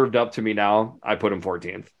getting served up to me now, I put him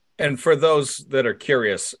 14th. And for those that are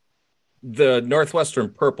curious, the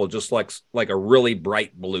Northwestern purple just looks like a really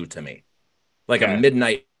bright blue to me, like a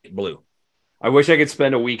midnight blue. I wish I could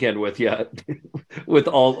spend a weekend with you with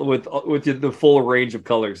the full range of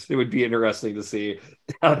colors. It would be interesting to see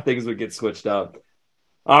how things would get switched up.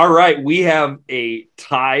 All right. We have a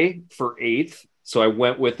tie for 8th. So I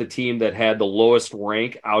went with the team that had the lowest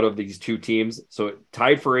rank out of these two teams. So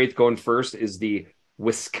tied for 8th going first is the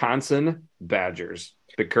Wisconsin Badgers.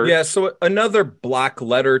 Yeah. So another block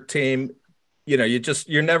letter team,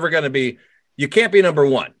 you're never going to be, you can't be number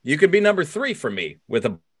 1. You could be number 3 for me with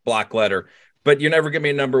a block letter, but you're never going to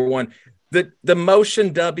be number 1. The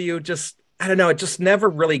motion W just, I don't know, it just never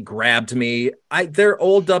really grabbed me. Their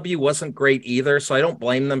old W wasn't great either, so I don't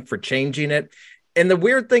blame them for changing it. And the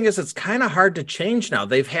weird thing is it's kind of hard to change now.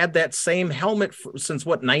 They've had that same helmet since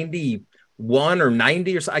 91 or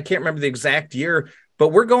 90 or so. I can't remember the exact year, but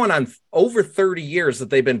we're going on over 30 years that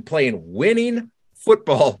they've been playing winning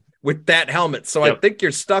football with that helmet. So I think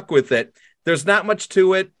you're stuck with it. There's not much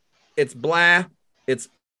to it. It's blah. It's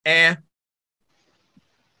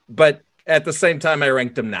but at the same time, I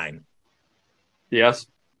ranked them 9. Yes.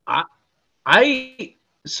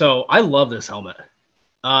 So I love this helmet.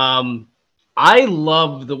 I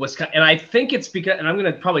love the Wisconsin, and I think it's because, and I'm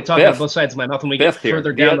going to probably talk about both sides of my mouth when we get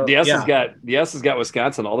further down. The S has got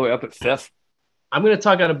Wisconsin all the way up at 5th. I'm going to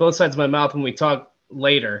talk out of both sides of my mouth when we talk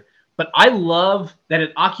later, but I love that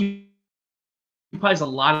it occupies a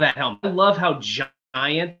lot of that helmet. I love how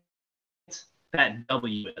giant that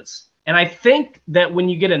W is. And I think that when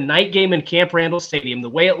you get a night game in Camp Randall Stadium, the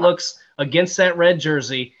way it looks against that red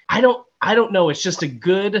jersey, I don't know. It's just a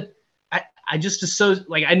good, I just associate,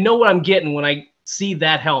 like, I know what I'm getting when I see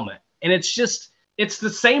that helmet. And it's the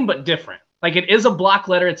same but different. Like, it is a block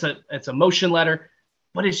letter, it's a motion letter,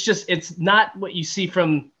 but it's not what you see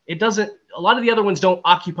from, a lot of the other ones don't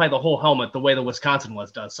occupy the whole helmet the way the Wisconsin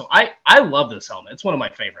was does. So I love this helmet. It's one of my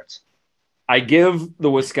favorites. I give the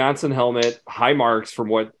Wisconsin helmet high marks from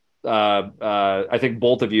what I think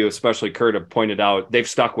both of you, especially Kurt, have pointed out. They've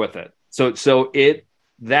stuck with it. So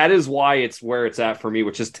that is why it's where it's at for me,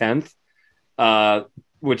 which is 10th,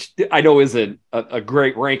 which I know isn't a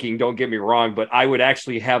great ranking. Don't get me wrong, but I would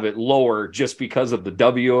actually have it lower just because of the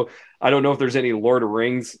W. I don't know if there's any Lord of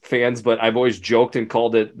Rings fans, but I've always joked and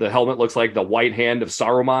called it, the helmet looks like the white hand of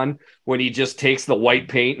Saruman when he just takes the white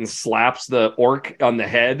paint and slaps the orc on the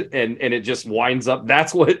head and it just winds up.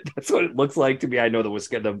 That's what it looks like to me. I know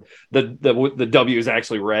the W is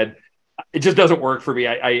actually red. It just doesn't work for me.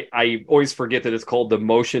 I always forget that it's called the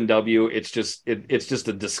motion W. It's just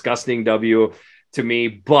a disgusting W to me,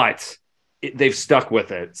 but they've stuck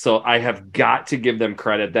with it. So I have got to give them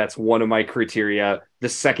credit. That's one of my criteria. The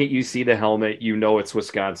second you see the helmet, you know it's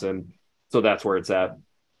Wisconsin. So that's where it's at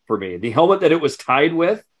for me. The helmet that it was tied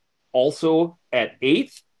with also at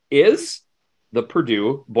 8th is the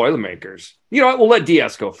Purdue Boilermakers. You know what? We'll let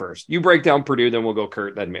DS go first. You break down Purdue, then we'll go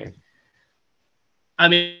Kurt, then me. I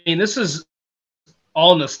mean, this is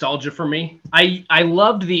all nostalgia for me. I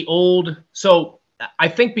loved the old, so I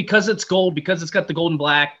think because it's gold, because it's got the gold and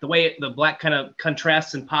black, the way the black kind of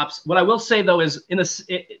contrasts and pops. What I will say, though, is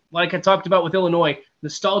like I talked about with Illinois,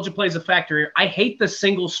 nostalgia plays a factor here. I hate the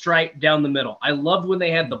single stripe down the middle. I loved when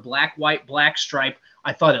they had the black, white, black stripe.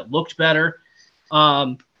 I thought it looked better.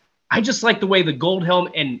 I just like the way the gold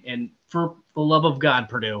helmet, and for the love of God,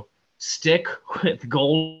 Purdue, stick with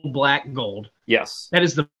gold, black, gold. Yes. That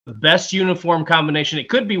is the best uniform combination. It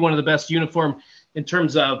could be one of the best uniform in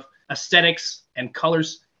terms of aesthetics and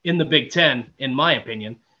colors in the Big Ten, in my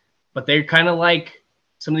opinion. But they're kind of like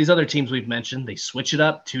some of these other teams we've mentioned. They switch it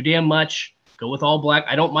up too damn much, go with all black.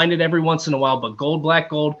 I don't mind it every once in a while, but gold, black,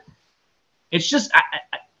 gold. It's just,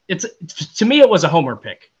 to me, it was a homer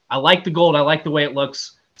pick. I like the gold. I like the way it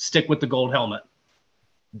looks. Stick with the gold helmet.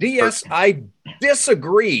 DS, I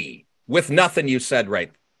disagree with nothing you said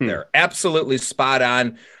right there. Absolutely spot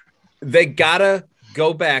on. They got to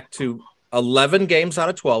go back to 11 games out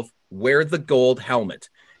of 12, wear the gold helmet.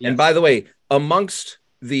 Yes. And by the way, amongst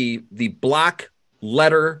the block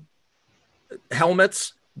letter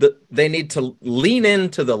helmets, they need to lean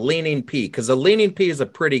into the leaning P, because the leaning P is a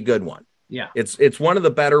pretty good one. Yeah. It's one of the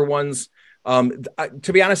better ones.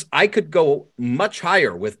 To be honest, I could go much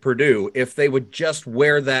higher with Purdue if they would just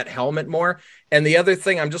wear that helmet more. And the other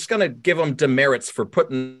thing, I'm just going to give them demerits for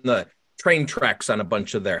putting the train tracks on a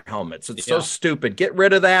bunch of their helmets. It's so stupid. Get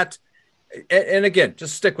rid of that. And again,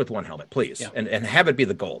 just stick with one helmet, please, and have it be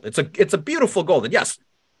the gold. It's a beautiful gold. And yes,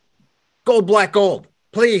 gold, black, gold,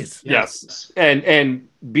 please. Yes. And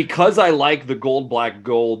because I like the gold, black,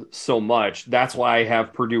 gold so much, that's why I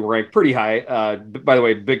have Purdue ranked pretty high. By the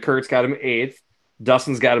way, Big Kurt's got him 8th.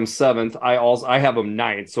 Dustin's got him 7th. I have him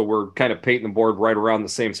 9th. So we're kind of painting the board right around the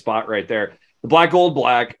same spot right there. The black, gold,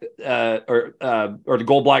 black, or the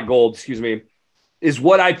gold, black, gold, excuse me, is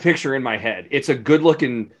what I picture in my head. It's a good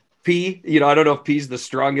looking P. You know, I don't know if P is the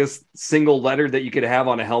strongest single letter that you could have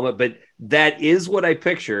on a helmet, but that is what I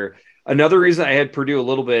picture. Another reason I had Purdue a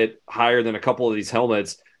little bit higher than a couple of these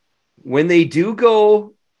helmets, when they do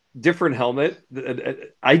go different helmet,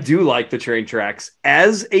 I do like the train tracks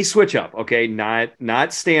as a switch up. Okay.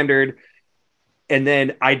 Not standard. And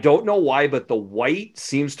then I don't know why, but the white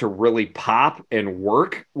seems to really pop and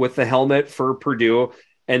work with the helmet for Purdue.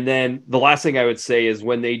 And then the last thing I would say is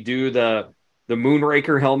when they do the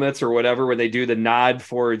Moonraker helmets or whatever, when they do the nod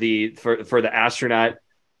for the astronaut,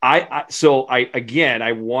 I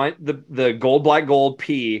want the gold, black, gold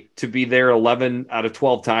P to be there 11 out of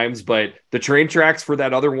 12 times, but the train tracks for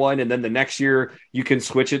that other one, and then the next year you can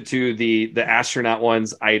switch it to the astronaut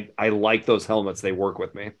ones. I like those helmets. They work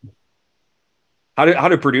with me. How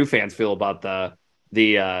do Purdue fans feel about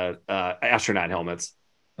the astronaut helmets?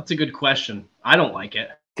 That's a good question. I don't like it.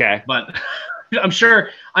 Okay, but I'm sure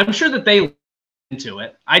that they into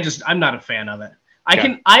it. I'm not a fan of it.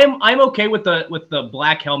 I'm okay with the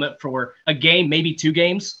black helmet for a game, maybe 2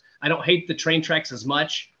 games, I don't hate the train tracks as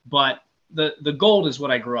much, but the gold is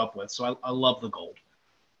what I grew up with. So I love the gold.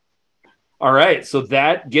 All right. So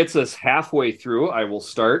that gets us halfway through. I will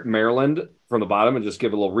start Maryland from the bottom and just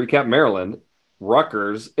give a little recap. Maryland,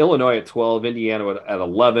 Rutgers, Illinois at 12, Indiana at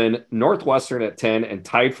 11, Northwestern at 10, and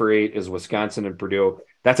tied for 8 is Wisconsin and Purdue.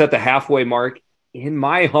 That's at the halfway mark. In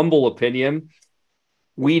my humble opinion,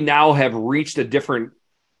 we now have reached a different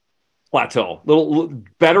plateau. Little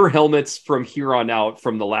better helmets from here on out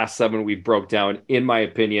from the last 7 we broke down, in my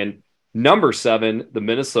opinion. Number 7, the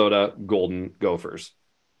Minnesota Golden Gophers.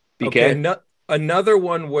 BK? Okay, another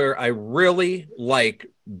one where I really like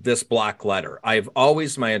this block letter. I've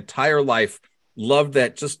always, my entire life, loved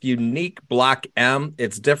that just unique block M.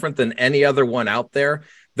 It's different than any other one out there.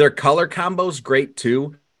 Their color combo's great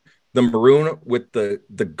too. The maroon with the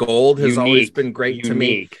gold has always been great to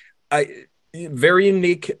me. Very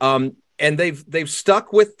unique. And they've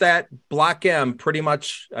stuck with that block M pretty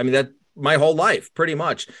much. I mean, that my whole life, pretty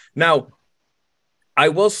much. Now, I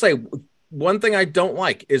will say one thing I don't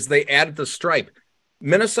like is they added the stripe.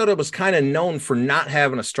 Minnesota was kind of known for not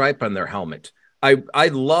having a stripe on their helmet. I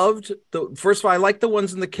loved first of all, I like the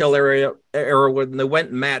ones in the kill era when they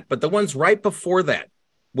went matte, but the ones right before that,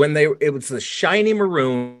 when it was the shiny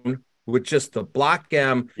maroon with just the block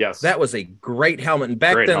M. Yes, that was a great helmet. And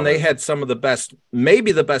back then they had some of the best,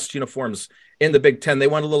 maybe the best uniforms in the Big Ten. They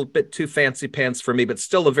went a little bit too fancy pants for me, but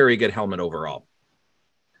still a very good helmet overall.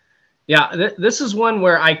 Yeah, this is one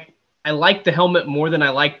where I like the helmet more than I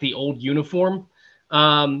like the old uniform.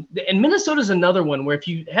 And Minnesota's another one where if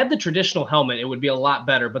you had the traditional helmet, it would be a lot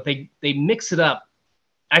better, but they mix it up,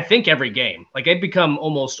 I think, every game. Like, they've become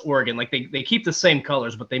almost Oregon. Like, they keep the same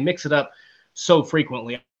colors, but they mix it up so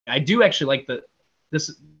frequently. I do actually like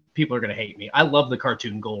this. People are going to hate me. I love the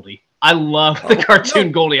cartoon Goldie. I love the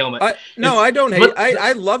cartoon Goldie helmet. I don't hate.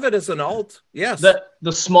 I love it as an alt. Yes,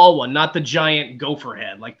 the small one, not the giant gopher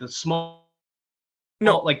head, like the small.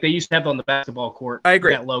 No, like they used to have on the basketball court. I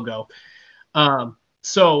agree. That logo.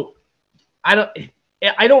 So I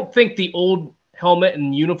don't think the old helmet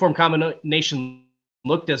and uniform combination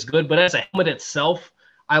looked as good, but as a helmet itself,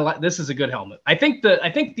 this is a good helmet. I think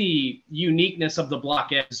the uniqueness of the block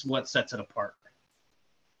is what sets it apart.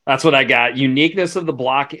 That's what I got. Uniqueness of the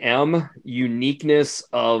block M, uniqueness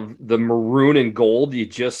of the maroon and gold.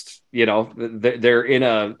 They're in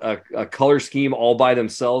a color scheme all by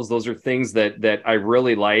themselves. Those are things that I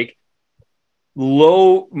really like.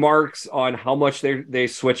 Low marks on how much they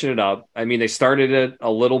switching it up. I mean, they started it a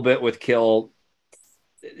little bit with kill.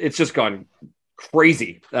 It's just gone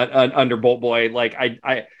crazy under Bolt Boy. Like,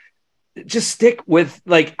 I just stick with,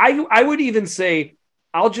 like, I would even say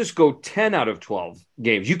I'll just go 10 out of 12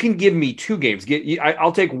 games. You can give me 2 games.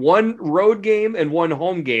 I'll take 1 road game and 1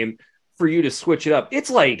 home game for you to switch it up. It's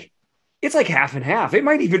like half and half. It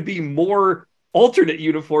might even be more alternate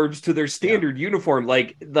uniforms to their standard uniform.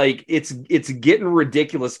 Like it's getting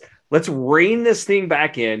ridiculous. Let's rein this thing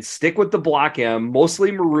back in, stick with the block M,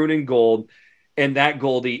 mostly maroon and gold. And that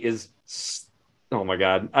Goldie is, oh my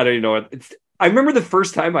God, I don't even know it. I remember the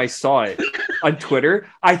first time I saw it on Twitter,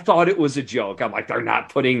 I thought it was a joke. I'm like, they're not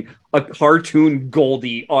putting a cartoon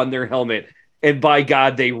Goldie on their helmet. And by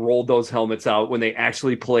God, they rolled those helmets out when they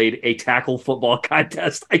actually played a tackle football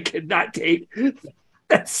contest. I could not take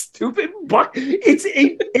that stupid buck.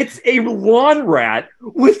 It's a lawn rat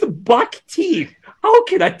with buck teeth. How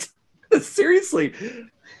can I seriously?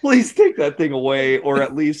 Please take that thing away, or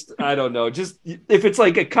at least, I don't know, just if it's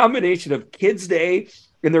like a combination of Kids Day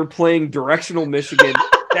and they're playing Directional Michigan,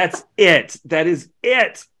 that's it. That is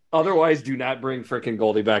it. Otherwise, do not bring freaking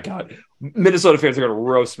Goldie back out. Minnesota fans are going to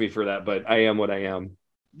roast me for that, but I am what I am.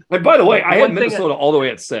 And by the way, I had Minnesota all the way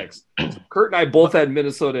at 6. Kurt and I both had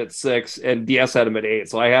Minnesota at 6, and DS had them at 8,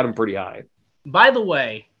 so I had them pretty high. By the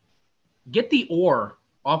way, get the oar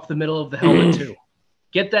off the middle of the helmet too.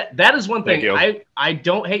 Get that. That is one thing. I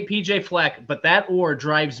don't hate PJ Fleck, but that oar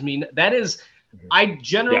drives me. That is, I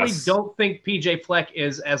generally don't think PJ Fleck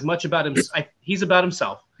is as much about himself. He's about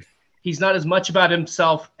himself. He's not as much about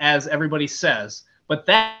himself as everybody says, but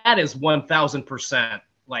that is 1,000%.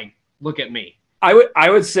 Like, look at me. I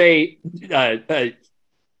would say PJ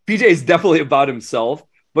is definitely about himself,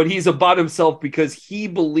 but he's about himself because he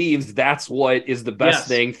believes that's what is the best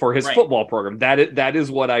thing for his football program. That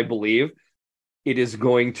is what I believe. It is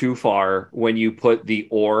going too far when you put the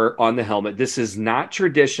oar on the helmet. This is not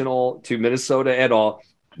traditional to Minnesota at all.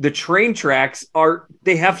 The train tracks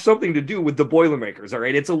they have something to do with the Boilermakers. All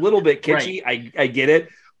right. It's a little bit kitschy. I get it,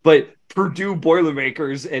 but Purdue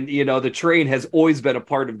Boilermakers and, the train has always been a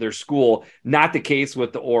part of their school. Not the case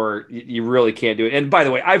with the Or. You really can't do it. And by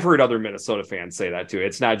the way, I've heard other Minnesota fans say that too.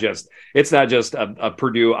 It's not just a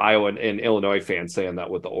Purdue, Iowa, and Illinois fan saying that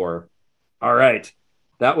with the Or. All right.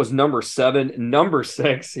 That was number 7. Number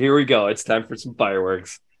 6. Here we go. It's time for some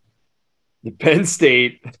fireworks. The Penn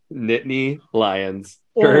State Nittany Lions.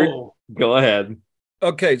 Kurt, go ahead.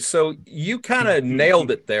 Okay, so you kind of nailed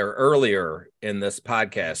it there earlier in this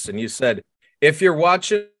podcast, and you said, if you're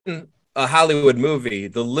watching a Hollywood movie,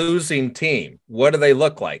 the losing team, what do they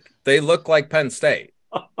look like? They look like Penn State.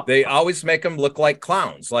 They always make them look like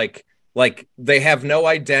clowns, like they have no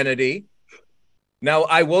identity. Now,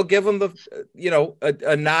 I will give them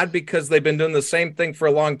a nod because they've been doing the same thing for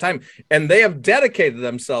a long time, and they have dedicated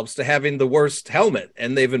themselves to having the worst helmet,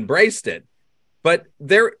 and they've embraced it. But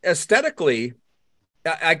they're aesthetically,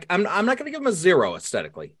 I'm not going to give them a 0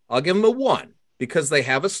 aesthetically. I'll give them a 1 because they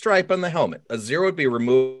have a stripe on the helmet. A 0 would be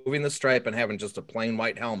removing the stripe and having just a plain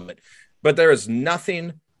white helmet. But there is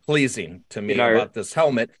nothing pleasing to me about this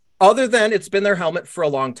helmet other than it's been their helmet for a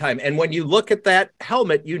long time. And when you look at that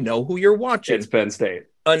helmet, you know who you're watching. It's Penn State.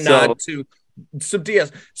 A nod to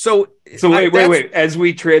DS. So wait. As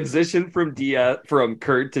we transition from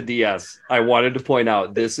Kurt to DS, I wanted to point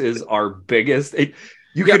out this is our biggest.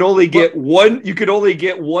 You can only get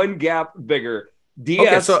one gap bigger.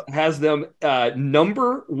 DS has them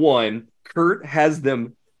number 1. Kurt has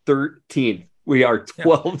them 13th. We are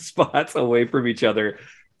 12 spots away from each other.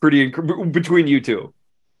 Between you two.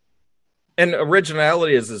 And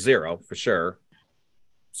originality is a 0 for sure.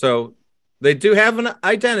 So they do have an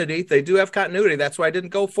identity. They do have continuity. That's why I didn't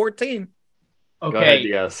go 14. Okay. Go ahead,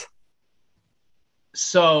 yes.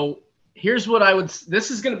 So here's what this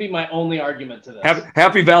is going to be my only argument to this.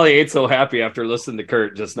 Happy Valley ain't so happy after listening to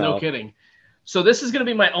Kurt just now. No kidding. So this is going to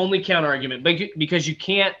be my only counter argument, because you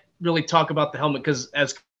can't really talk about the helmet because,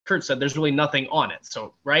 as Kurt said, there's really nothing on it.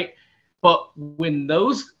 So, right? But when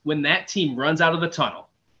that team runs out of the tunnel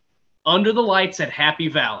under the lights at Happy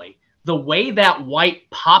Valley, the way that white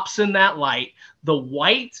pops in that light, the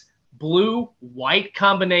white, blue, white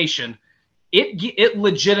combination, it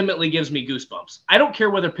legitimately gives me goosebumps. I don't care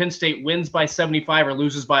whether Penn State wins by 75 or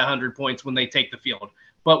loses by 100 points when they take the field.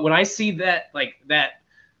 But when I see that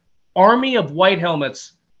army of white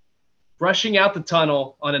helmets rushing out the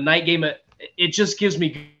tunnel on a night game, it just gives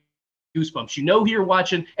me goosebumps. You know who you're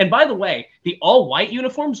watching. And by the way, the all white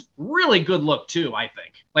uniforms, really good look too, I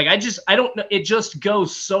think. I don't know. It just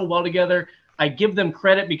goes so well together. I give them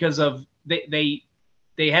credit because of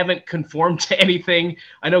they haven't conformed to anything.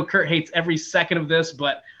 I know Kurt hates every second of this,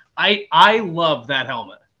 but I love that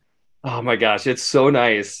helmet. Oh my gosh. It's so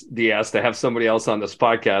nice, DS, to have somebody else on this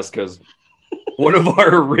podcast, because one of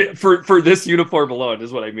our, for this uniform alone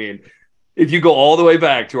is what I mean. If you go all the way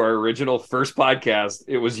back to our original first podcast,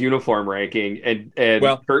 it was uniform ranking, and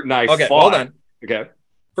Kurt and I fought. Hold on. Okay.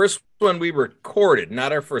 First one we recorded,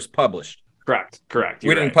 not our first published. Correct.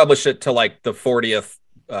 We didn't publish it till like the 40th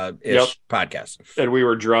ish podcast. And we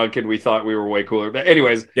were drunk and we thought we were way cooler. But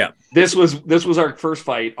anyways, this was our first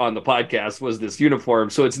fight on the podcast, was this uniform.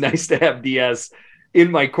 So it's nice to have DS in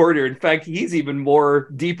my corner. In fact, he's even more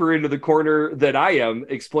deeper into the corner than I am,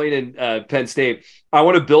 explaining Penn State. I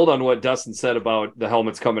want to build on what Dustin said about the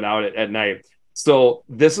helmets coming out at night. So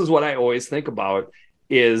this is what I always think about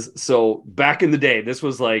is, so back in the day, this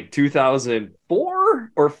was like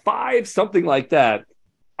 2004 or 5, something like that.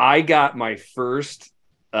 I got my first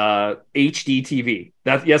HD TV.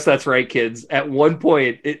 That's right, kids. At one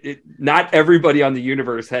point, not everybody on the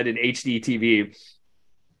universe had an HD TV.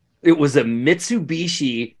 It was a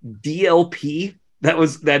Mitsubishi DLP.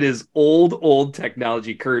 That is old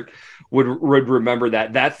technology. Kurt would remember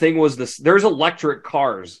that. That thing was this. There's electric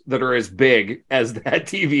cars that are as big as that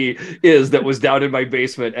TV is, that was down in my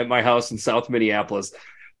basement at my house in South Minneapolis.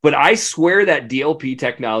 But I swear that DLP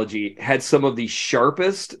technology had some of the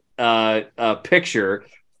sharpest picture,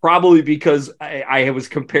 probably because I was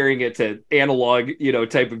comparing it to analog,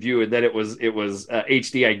 type of view, and then it was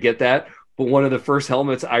HD. I get that. But one of the first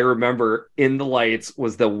helmets I remember in the lights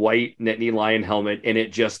was the white Nittany Lion helmet, and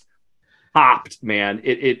it just popped, man.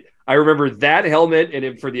 I remember that helmet,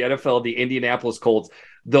 and for the NFL, the Indianapolis Colts,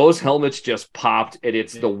 those helmets just popped, and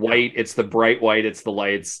it's the white, it's the bright white, it's the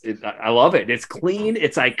lights. I love it. It's clean,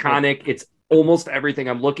 it's iconic, it's almost everything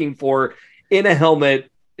I'm looking for in a helmet.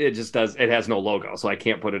 It just does. It has no logo, so I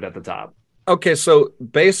can't put it at the top. Okay, so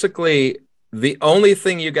basically, the only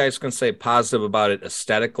thing you guys can say positive about it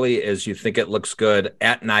aesthetically is you think it looks good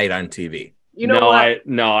at night on TV. You know what?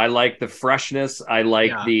 I like the freshness. I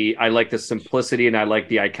like the simplicity, and I like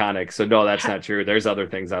the iconic. So no, that's not true. There's other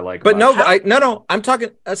things I like. But no, I'm talking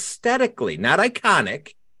aesthetically, not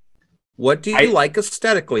iconic. What do you like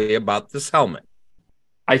aesthetically about this helmet?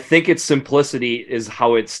 I think its simplicity is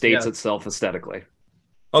how it states itself aesthetically.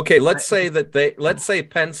 Okay, let's say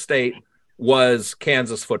Penn State was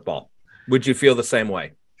Kansas football. Would you feel the same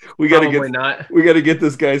way? We got to get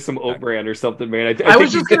this guy some oat bran or something, man. I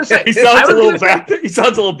was just gonna say he sounds a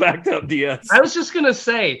little backed up. DS. I was just gonna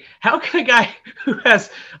say, how can a guy who has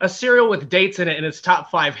a cereal with dates in it in his top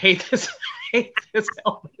 5 hate this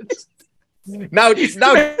helmet? Now,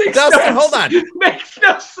 Dustin, hold on. Makes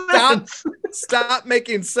no sense. Stop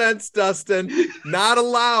making sense, Dustin. Not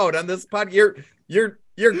allowed on this pod. You're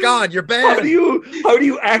gone. You're banned. How do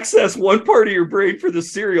you access one part of your brain for the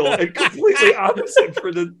cereal and completely opposite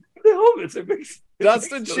for the helmets?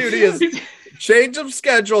 Dustin Schutte is change of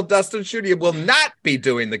schedule. Dustin Schutte will not be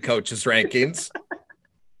doing the coaches rankings.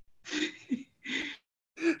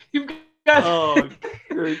 You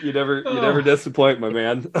never disappoint, my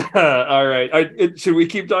man. All right. Should we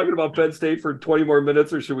keep talking about Penn State for 20 more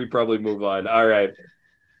minutes, or should we probably move on? All right.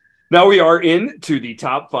 Now we are into the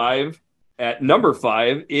top 5. At number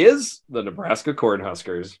 5 is the Nebraska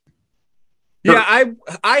Cornhuskers. Yeah,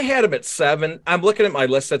 I had him at 7. I'm looking at my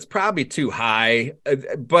list. That's probably too high,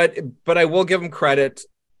 but I will give them credit.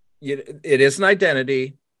 It is an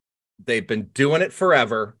identity. They've been doing it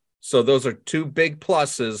forever. So those are 2 big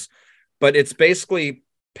pluses, but it's basically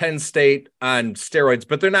Penn State on steroids,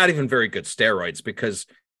 but they're not even very good steroids because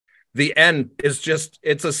the N is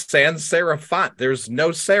it's a sans serif font. There's no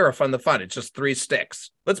serif on the font. It's just 3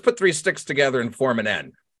 sticks. Let's put 3 sticks together and form an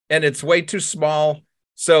N. And it's way too small.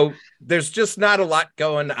 So there's just not a lot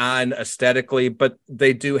going on aesthetically, but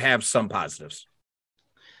they do have some positives.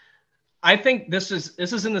 I think this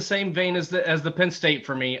is in the same vein as the Penn State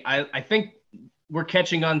for me. I think we're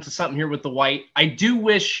catching on to something here with the white. I do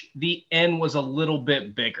wish the N was a little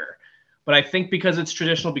bit bigger, but I think because it's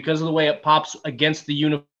traditional, because of the way it pops against the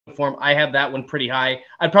uniform, I have that one pretty high.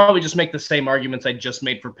 I'd probably just make the same arguments I just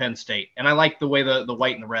made for Penn State. And I like the way the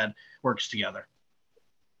white and the red works together.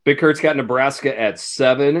 Big Kurt's got Nebraska at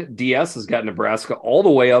 7. DS has got Nebraska all the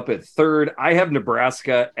way up at 3rd. I have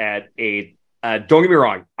Nebraska at 8. Don't get me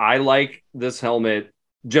wrong. I like this helmet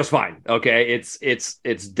just fine. Okay. It's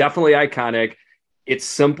definitely iconic. It's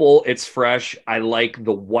simple. It's fresh. I like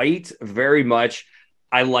the white very much.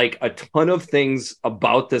 I like a ton of things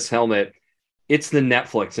about this helmet. It's the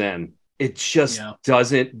Netflix N. It just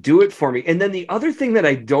doesn't do it for me. And then the other thing that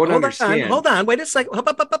I don't understand. Hold on. Wait a second.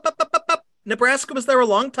 Nebraska was there a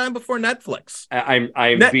long time before Netflix.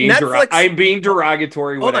 I'm being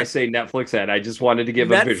derogatory when I say Netflix N. I just wanted to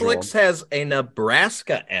give a visual. Netflix has a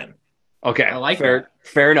Nebraska N. Okay. I like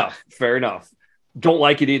fair enough. Fair enough. Don't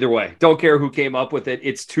like it either way. Don't care who came up with it.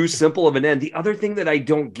 It's too simple of an N. The other thing that I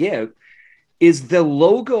don't get is the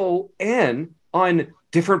logo N on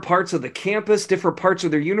different parts of the campus, different parts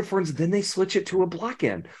of their uniforms, then they switch it to a block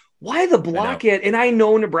N. Why the block N? And I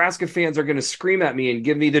know Nebraska fans are going to scream at me and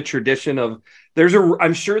give me the tradition of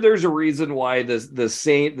I'm sure there's a reason why the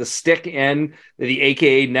stick N, the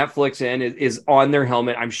AKA Netflix N is on their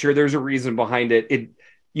helmet. I'm sure there's a reason behind it.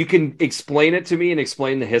 You can explain it to me and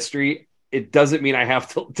explain the history. It doesn't mean I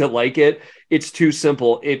have to like it. It's too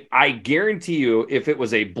simple. I guarantee you, if it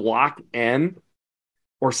was a block N,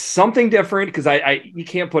 or something different, because you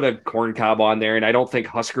can't put a corn cob on there, and I don't think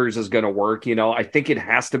Huskers is going to work. I think it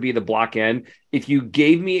has to be the block N. If you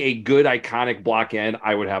gave me a good iconic block N,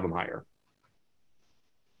 I would have them higher.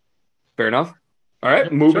 Fair enough. All right,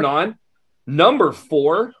 moving on. Number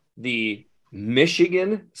 4, the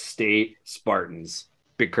Michigan State Spartans.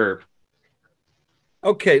 Big Kurt.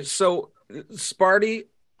 Okay, so Sparty,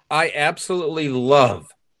 I absolutely love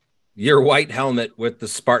your white helmet with the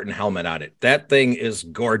Spartan helmet on it. That thing is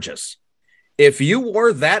gorgeous. If you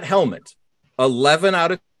wore that helmet 11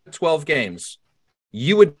 out of 12 games,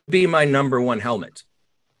 you would be my number 1 helmet.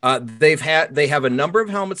 They have a number of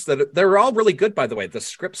helmets that they're all really good, by the way. The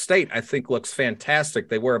Script State, I think, looks fantastic.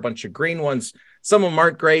 They wear a bunch of green ones. Some of them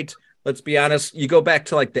aren't great. Let's be honest. You go back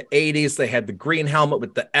to like the 80s, they had the green helmet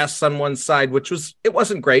with the S on one side, it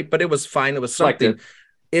wasn't great, but it was fine. It was something.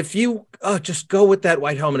 If you just go with that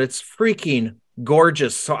white helmet, it's freaking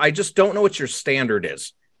gorgeous. So I just don't know what your standard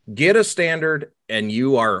is. Get a standard, and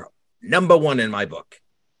you are number 1 in my book.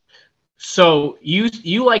 So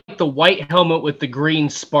you like the white helmet with the green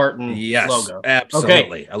Spartan logo?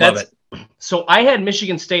 Absolutely. Okay, I love it. So I had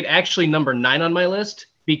Michigan State actually number 9 on my list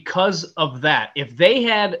because of that.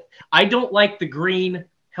 I don't like the green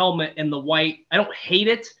helmet and the white. I don't hate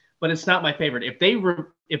it, but it's not my favorite.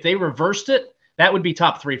 if they reversed it, that would be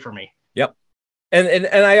top 3 for me. Yep. And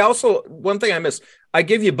I also, one thing I missed, I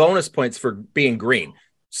give you bonus points for being green.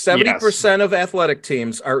 70% of athletic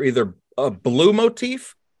teams are either a blue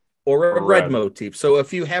motif or a red motif. So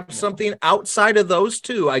if you have something outside of those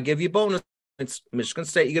two, I give you bonus points. Michigan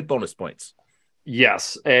State, you get bonus points.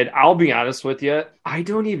 Yes. And I'll be honest with you, I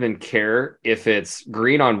don't even care if it's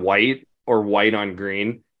green on white or white on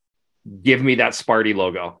green. Give me that Sparty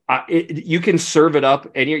logo. You can serve it up,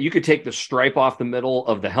 and you could take the stripe off the middle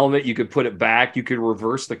of the helmet. You could put it back. You could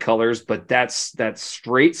reverse the colors, but that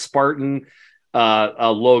straight Spartan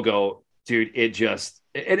logo, dude, it just,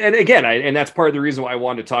 and again, and that's part of the reason why I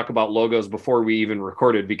wanted to talk about logos before we even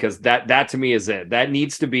recorded, because that to me is it. That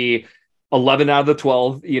needs to be 11 out of the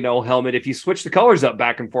 12, helmet. If you switch the colors up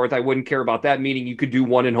back and forth, I wouldn't care about that, meaning you could do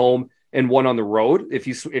one at home and one on the road if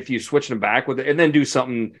you switch them back with it, and then do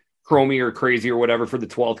something chromey or crazy or whatever for the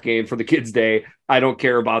 12th game for the kids' day. I don't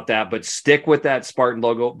care about that, but stick with that Spartan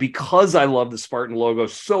logo, because I love the Spartan logo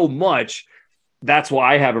so much. That's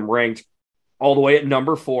why I have them ranked all the way at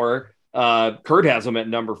number 4. Kurt has them at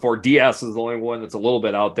number 4. DS is the only one that's a little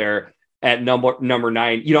bit out there at number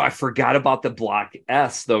 9. I forgot about the block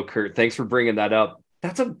S though, Kurt. Thanks for bringing that up.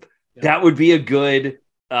 That would be a good.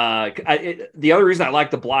 The other reason I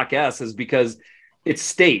like the block S is because it's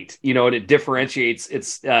state, and it differentiates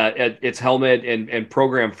its helmet and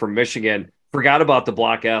program from Michigan. Forgot about the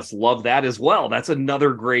block S. Love that as well. That's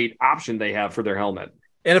another great option they have for their helmet.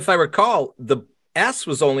 And if I recall, the S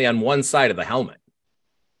was only on one side of the helmet.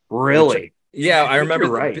 Really? Yeah, I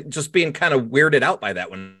remember just being kind of weirded out by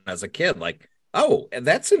that when I was a kid. Like, oh,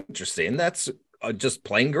 that's interesting. That's just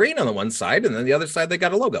plain green on the one side, and then the other side they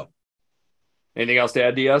got a logo. Anything else to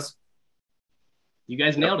add, DS? You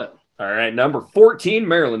guys nailed it. All right, number 14,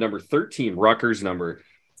 Maryland. Number 13, Rutgers. Number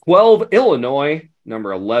 12, Illinois.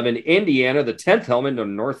 Number 11, Indiana. The 10th helmet, the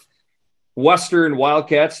Northwestern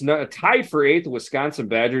Wildcats. Tied for 8th, the Wisconsin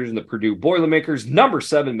Badgers and the Purdue Boilermakers. Number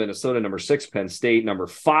 7, Minnesota. Number 6, Penn State. Number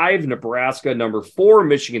 5, Nebraska. Number 4,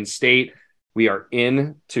 Michigan State. We are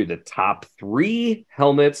into the top 3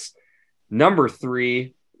 helmets. Number 3,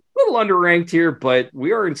 a little underranked here, but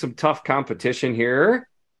we are in some tough competition here.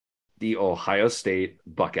 The Ohio State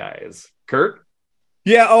Buckeyes. Kurt?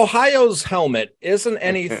 Yeah, Ohio's helmet isn't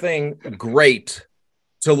anything great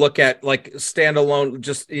to look at, like standalone.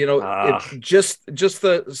 Just just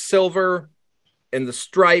the silver and the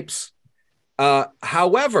stripes.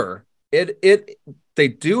 However, they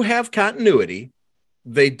do have continuity.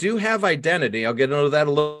 They do have identity. I'll get into that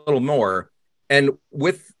a little more. And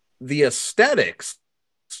with the aesthetics,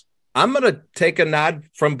 I'm going to take a nod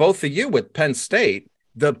from both of you with Penn State.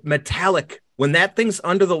 The metallic, when that thing's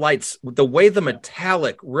under the lights, the way the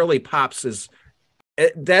metallic really pops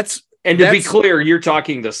that's. And to be clear, you're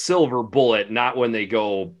talking the silver bullet, not when they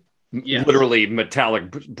go literally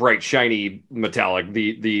metallic, bright, shiny metallic,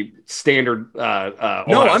 the standard.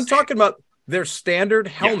 No, I'm talking about their standard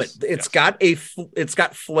helmet. It's got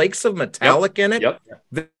flakes of metallic in it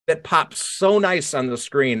that pops so nice on the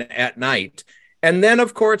screen at night. And then,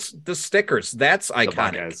 of course, the stickers. That's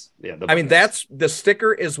iconic. That's the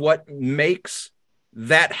sticker is what makes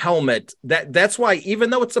that helmet. That's why, even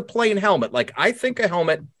though it's a plain helmet, like I think a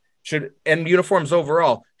helmet should, and uniforms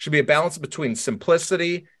overall, should be a balance between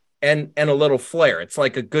simplicity and a little flair. It's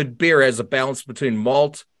like a good beer has a balance between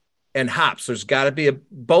malt and hops. There's got to be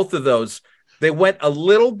both of those. They went a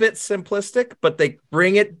little bit simplistic, but they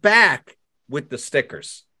bring it back with the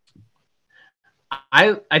stickers.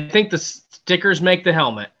 I think the stickers make the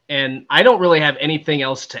helmet, and I don't really have anything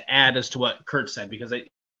else to add as to what Kurt said, because I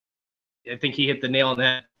think he hit the nail on the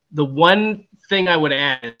head. The one thing I would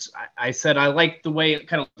add is I said I like the way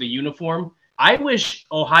kind of the uniform. I wish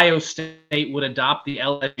Ohio State would adopt the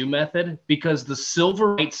LSU method, because the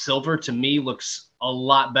white silver to me looks a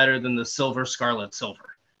lot better than the silver scarlet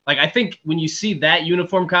silver. Like, I think when you see that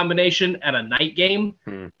uniform combination at a night game,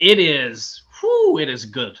 it is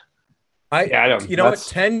good. What?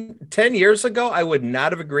 10 years ago, I would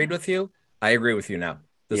not have agreed with you. I agree with you now.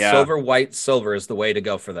 The silver is the way to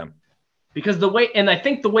go for them. Because I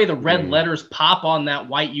think the way the red letters pop on that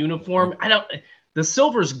white uniform, the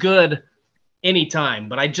silver's good anytime,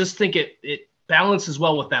 but I just think it balances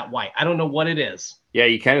well with that white. I don't know what it is. Yeah,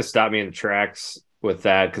 you kind of stopped me in the tracks with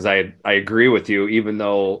that, because I agree with you, even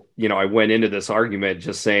though, I went into this argument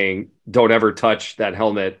just saying, don't ever touch that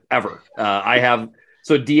helmet ever.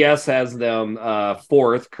 So DS has them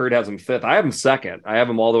 4th. Kurt has them 5th. I have them 2nd. I have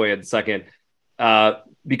them all the way at 2nd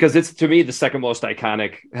because it's, to me, the second most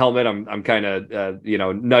iconic helmet. I'm kind of,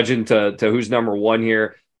 nudging to who's number 1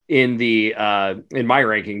 here. in my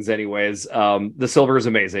rankings anyways. The silver is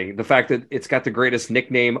amazing. The fact that it's got the greatest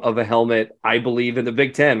nickname of a helmet, I believe, in the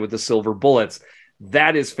Big Ten with the silver bullets.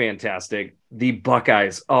 That is fantastic. The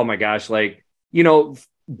Buckeyes, oh my gosh, like,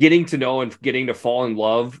 getting to know and getting to fall in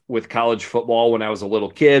love with college football when I was a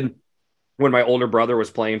little kid, when my older brother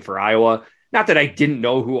was playing for Iowa. Not that I didn't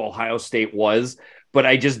know who Ohio State was, but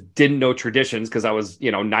I just didn't know traditions because I was,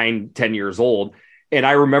 9-10 years old. And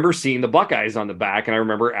I remember seeing the Buckeyes on the back, and I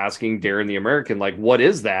remember asking Darren the American, like, what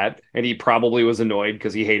is that? And he probably was annoyed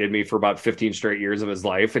because he hated me for about 15 straight years of his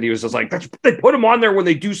life. And he was just like, they put them on there when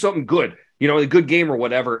they do something good, a good game or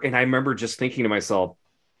whatever. And I remember just thinking to myself,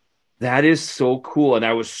 that is so cool. And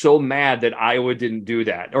I was so mad that Iowa didn't do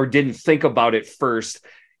that or didn't think about it first.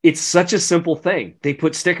 It's such a simple thing. They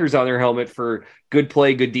put stickers on their helmet for good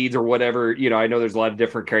play, good deeds, or whatever. I know there's a lot of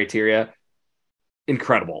different criteria.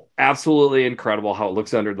 Incredible. Absolutely incredible how it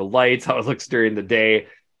looks under the lights, how it looks during the day.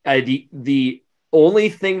 The only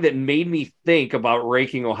thing that made me think about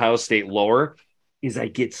ranking Ohio State lower is I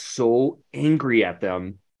get so angry at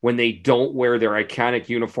them when they don't wear their iconic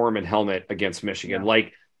uniform and helmet against Michigan. Yeah.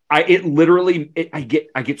 Like, I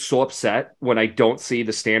get so upset when I don't see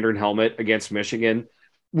the standard helmet against Michigan,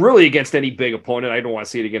 really against any big opponent. I don't want to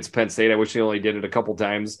see it against Penn State. I wish they only did it a couple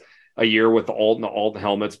times a year with the alt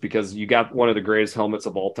helmets, because you got one of the greatest helmets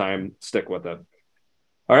of all time. Stick with it.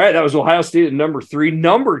 All right, that was Ohio State at number 3.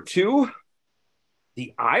 Number 2,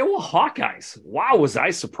 the Iowa Hawkeyes. Wow, was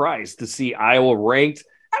I surprised to see Iowa ranked.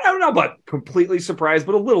 I don't know about completely surprised,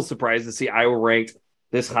 but a little surprised to see Iowa ranked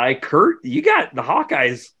this high. Kurt, you got the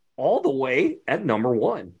Hawkeyes all the way at number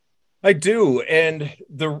 1. I do, and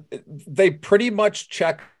they pretty much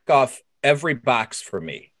check off every box for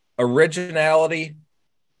me. Originality.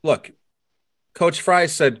 Look, Coach Fry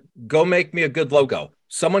said, go make me a good logo.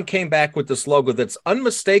 Someone came back with this logo that's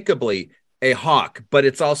unmistakably a hawk, but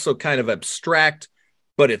it's also kind of abstract,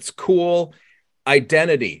 but it's cool.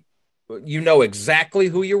 Identity. You know exactly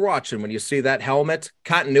who you're watching when you see that helmet.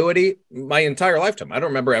 Continuity, my entire lifetime. I don't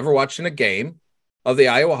remember ever watching a game of the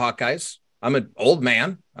Iowa Hawkeyes. I'm an old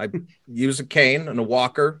man. I use a cane and a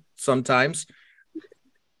walker sometimes.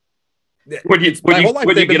 When you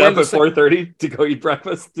get up at 4:30 to go eat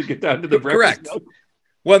breakfast, to get down to the breakfast. Correct.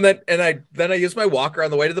 Well, then I use my walker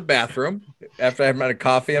on the way to the bathroom after I have my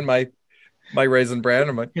coffee and my raisin bran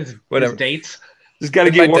or my whatever his dates. Just got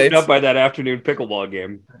to get warmed up by that afternoon pickleball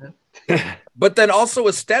game. But then also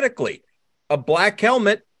aesthetically, a black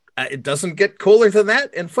helmet, it doesn't get cooler than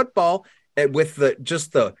that in football. With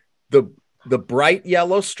the bright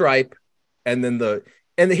yellow stripe, and then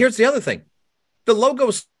here's the other thing, the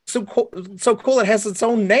logo's so cool it has its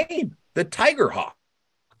own name, the Tiger Hawk.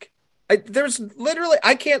 There's literally,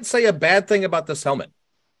 I can't say a bad thing about this helmet.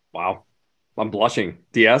 Wow, I'm blushing.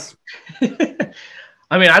 DS.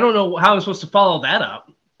 I mean, I don't know how I'm supposed to follow that up.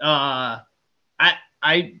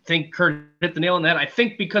 I think Kurt hit the nail on that. I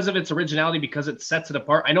think because of its originality, because it sets it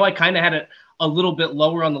apart. I know I kind of had it a little bit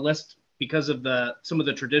lower on the list because of some of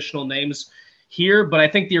the traditional names here, but I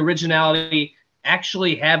think the originality,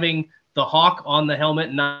 actually having the hawk on the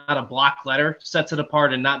helmet, not a block letter, sets it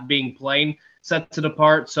apart, and not being plain sets it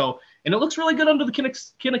apart. So, and it looks really good under the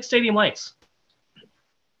Kinnick Stadium lights.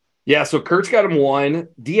 Yeah, so Kurt's got him 1.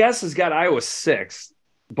 DS has got Iowa 6,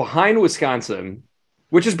 behind Wisconsin,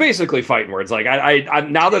 which is basically fighting words. Like, I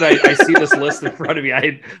now that I see this list in front of me,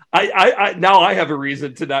 I now I have a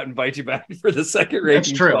reason to not invite you back for the second ranking.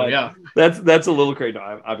 That's true. Spot. Yeah, that's a little crazy.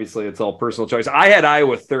 No, obviously, it's all personal choice. I had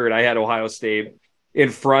Iowa 3rd. I had Ohio State in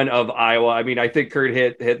front of Iowa. I mean, I think Kurt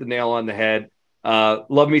hit the nail on the head.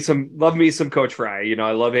 Love me some Coach Fry.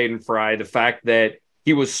 I love Hayden Fry. The fact that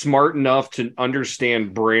he was smart enough to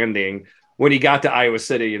understand branding when he got to Iowa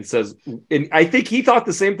City and says, and I think he thought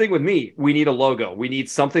the same thing with me. We need a logo. We need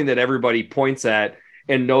something that everybody points at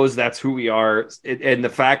and knows that's who we are. And the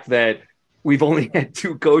fact that we've only had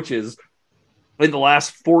 2 coaches in the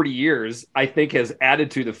last 40 years, I think has added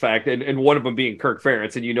to the fact, and one of them being Kirk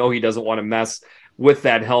Ferentz, and he doesn't want to mess with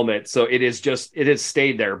that helmet. So it has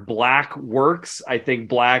stayed there. Black works. I think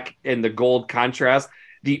black and the gold contrast.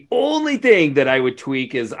 The only thing that I would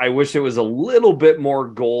tweak is I wish it was a little bit more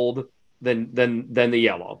gold than the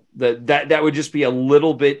yellow. That would just be a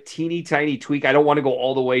little bit teeny tiny tweak. I don't want to go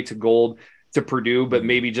all the way to gold to Purdue, but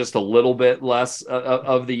maybe just a little bit less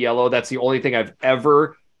of the yellow. That's the only thing I've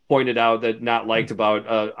ever pointed out that not liked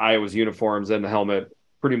about Iowa's uniforms, and the helmet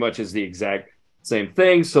pretty much is the exact same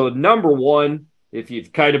thing. So number 1, if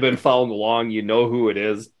you've kind of been following along, you know who it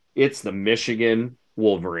is. It's the Michigan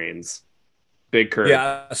Wolverines. Big Kurt.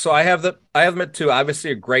 Yeah, so I have them at 2.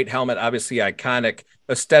 Obviously a great helmet, obviously iconic.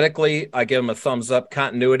 Aesthetically, I give them a thumbs up.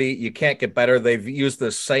 Continuity, you can't get better. They've used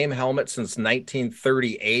the same helmet since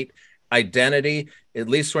 1938. Identity, at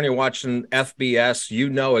least when you're watching FBS, you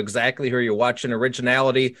know exactly who you're watching.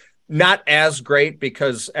 Originality, not as great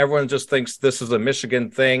because everyone just thinks this is a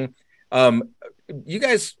Michigan thing. You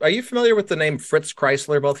guys, are you familiar with the name Fritz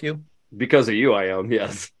Chrysler, both of you? Because of you, I am,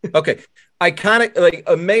 yes. Okay. Iconic, like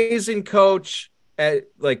amazing coach at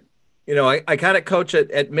iconic coach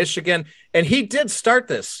at Michigan. And he did start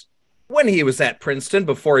this when he was at Princeton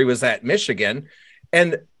before he was at Michigan.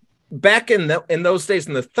 And back in those days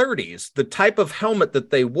in the 30s, the type of helmet that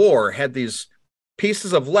they wore had these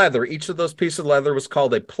pieces of leather. Each of those pieces of leather was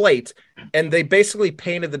called a plate, and they basically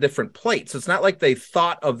painted the different plates. It's not like they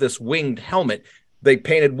thought of this winged helmet. They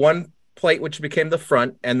painted one plate, which became the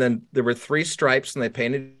front, and then there were 3 stripes, and they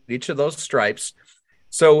painted each of those stripes.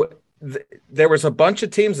 So there was a bunch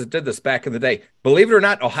of teams that did this back in the day. Believe it or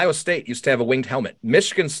not, Ohio State used to have a winged helmet.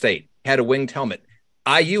 Michigan State had a winged helmet.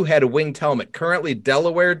 IU had a winged helmet. Currently,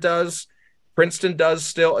 Delaware does. Princeton does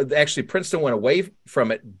still. Actually, Princeton went away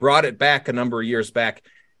from it, brought it back a number of years back.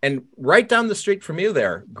 And right down the street from you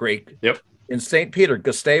there, Greek. Yep. In St. Peter,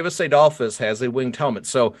 Gustavus Adolphus has a winged helmet.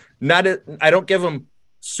 So I don't give them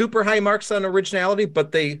super high marks on originality,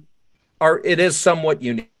 but it is somewhat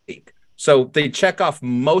unique. So they check off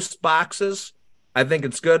most boxes. I think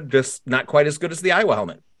it's good, just not quite as good as the Iowa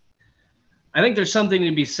helmet. I think there's something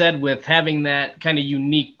to be said with having that kind of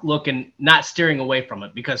unique look and not steering away from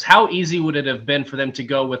it, because how easy would it have been for them to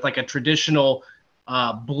go with like a traditional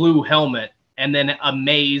blue helmet and then a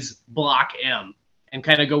maize block M and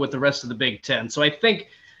kind of go with the rest of the Big Ten. So I think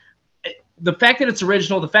the fact that it's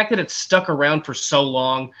original, the fact that it's stuck around for so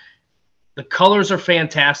long, the colors are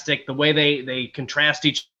fantastic. The way they contrast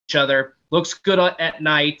each other looks good at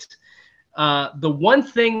night. The one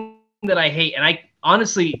thing that I hate, and I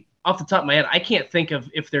honestly, off the top of my head, I can't think of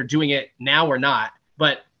if they're doing it now or not,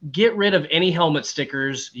 but get rid of any helmet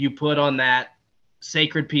stickers you put on that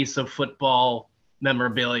sacred piece of football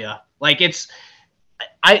memorabilia. Like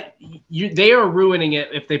they are ruining it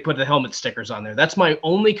if they put the helmet stickers on there. That's my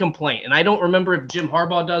only complaint. And I don't remember if Jim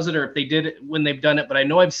Harbaugh does it or if they did it when they've done it, but I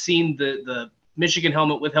know I've seen the Michigan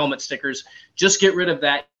helmet with helmet stickers. Just get rid of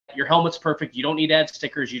that. Your helmet's perfect. You don't need to add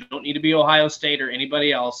stickers. You don't need to be Ohio State or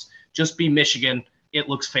anybody else. Just be Michigan. It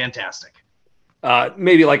looks fantastic.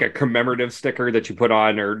 Maybe like a commemorative sticker that you put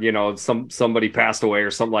on, or somebody passed away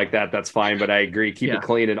or something like that. That's fine, but I agree. Keep it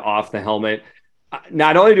clean and off the helmet.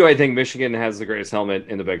 Not only do I think Michigan has the greatest helmet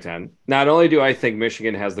in the Big Ten, not only do I think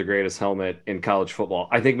Michigan has the greatest helmet in college football,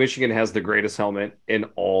 I think Michigan has the greatest helmet in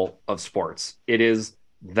all of sports. It is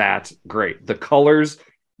that great. The colors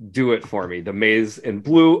do it for me. The maize and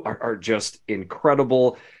blue are just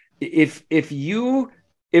incredible. If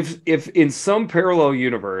in some parallel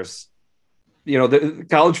universe, the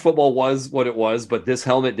college football was what it was, but this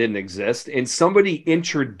helmet didn't exist, and somebody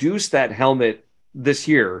introduced that helmet this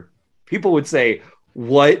year, people would say,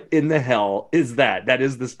 what in the hell is that? That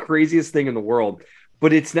is this craziest thing in the world.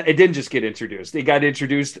 But it didn't just get introduced. It got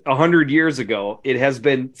introduced 100 years ago. It has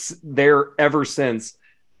been there ever since.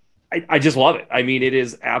 I just love it. I mean, it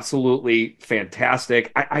is absolutely fantastic.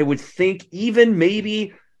 I would think even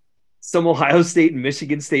maybe some Ohio State and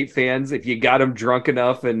Michigan State fans, if you got them drunk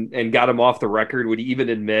enough and got them off the record, would even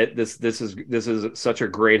admit this is such a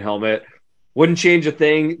great helmet. Wouldn't change a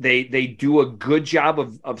thing. They do a good job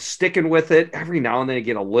of sticking with it. Every now and then they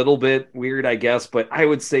get a little bit weird, I guess, but I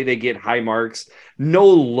would say they get high marks. No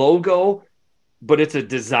logo, but it's a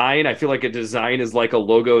design. I feel like a design is like a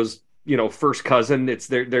logo's, first cousin. It's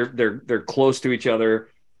they're close to each other.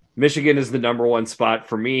 Michigan is the number one spot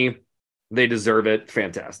for me. They deserve it.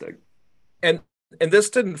 Fantastic. And this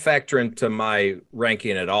didn't factor into my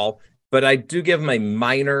ranking at all, but I do give them a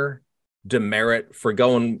minor demerit for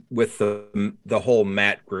going with the whole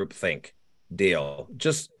Matt groupthink deal.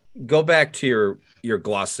 Just go back to your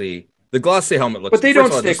glossy. The glossy helmet looks, but they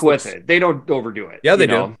don't stick with it. They don't overdo it. Yeah, they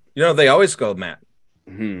do. They always go Matt.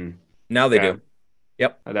 Mm-hmm. Now they do.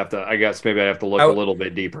 Yep. I'd have to look a little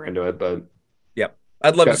bit deeper into it, but yep.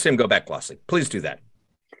 I'd love to see him go back glossy. Please do that.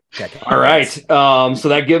 All right. So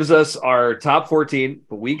that gives us our top 14,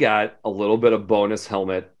 but we got a little bit of bonus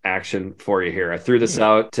helmet action for you here. I threw this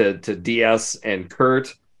out to DS and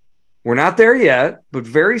Kurt. We're not there yet, but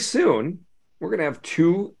very soon we're going to have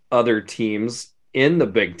 2 other teams in the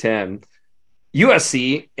Big Ten,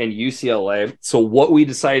 USC and UCLA. So what we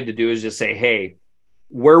decided to do is just say, hey,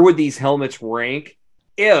 where would these helmets rank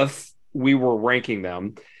if we were ranking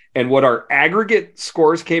them? And what our aggregate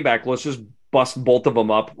scores came back, let's just bust both of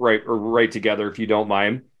them up right together, if you don't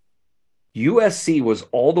mind. USC was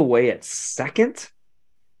all the way at second,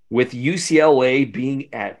 with UCLA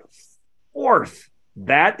being at 4th.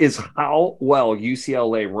 That is how well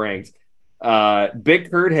UCLA ranked.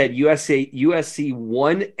 Big Kurt had USC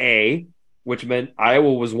 1A, which meant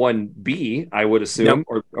Iowa was 1B, I would assume. Nope.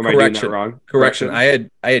 Or am I doing that wrong? Correction. I had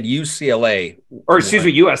UCLA. Or excuse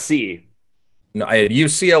me, USC. No, I had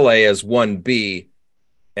UCLA as 1B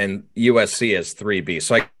and USC as 3B.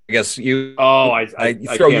 So I guess I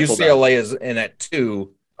throw UCLA as in at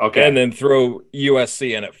 2. Okay. And then throw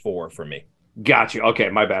USC in at 4 for me. Gotcha. Okay,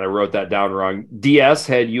 my bad. I wrote that down wrong. DS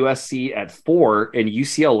had USC at 4 and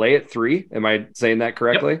UCLA at 3. Am I saying that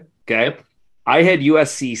correctly? Yep. Okay. Yep. I had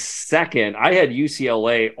USC 2nd. I had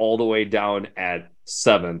UCLA all the way down at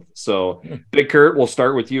 7th. So, Big Kurt, we'll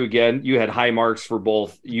start with you again. You had high marks for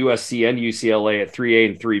both USC and UCLA at 3A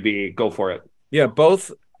and 3B. Go for it. Yeah,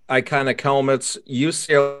 both iconic helmets.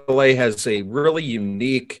 UCLA has a really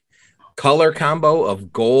unique color combo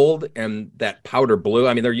of gold and that powder blue.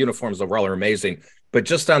 I mean, their uniforms overall are amazing, but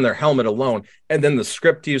just on their helmet alone, and then the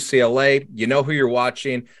script UCLA, you know who you're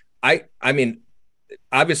watching. I mean,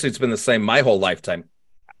 obviously it's been the same my whole lifetime.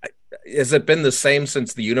 Has it been the same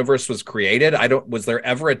since the universe was created? Was there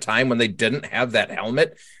ever a time when they didn't have that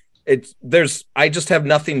helmet? I just have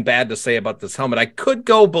nothing bad to say about this helmet. I could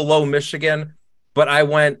go below Michigan, but I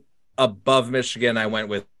went above Michigan. I went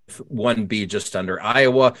with 1B just under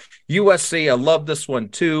Iowa. USC, I love this one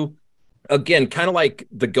too. Again, kind of like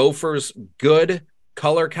the Gophers, good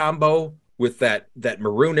color combo with that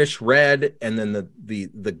maroonish red and then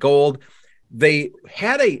the gold. They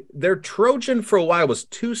had their Trojan for a while was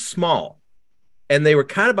too small and they were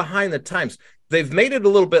kind of behind the times. They've made it a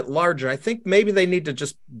little bit larger. I think maybe they need to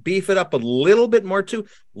just beef it up a little bit more too.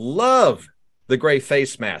 Love the gray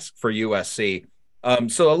face mask for USC.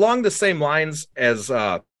 So along the same lines as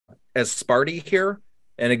Sparty here.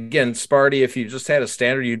 And again, Sparty, if you just had a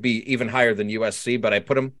standard, you'd be even higher than USC, but I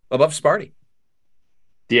put them above Sparty.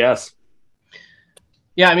 Yes.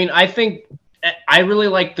 Yeah, I mean, I think I really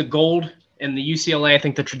like the gold and the UCLA. I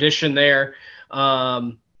think the tradition there.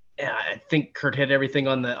 Yeah, I think Kurt hit everything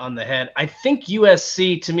on the head. I think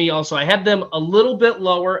USC, to me also, I had them a little bit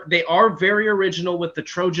lower. They are very original with the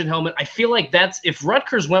Trojan helmet. I feel like if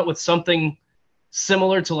Rutgers went with something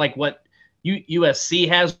similar to like what USC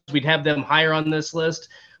has, we'd have them higher on this list.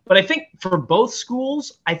 But I think for both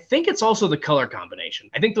schools, I think it's also the color combination.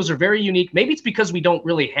 I think those are very unique. Maybe it's because we don't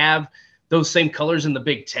really have those same colors in the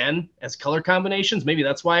Big Ten as color combinations. Maybe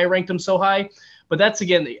that's why I ranked them so high. But that's,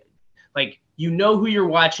 again, like, you know who you're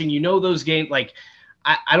watching. You know those games. Like,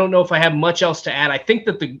 I don't know if I have much else to add. I think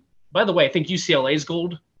that by the way, I think UCLA's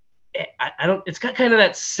gold, it's got kind of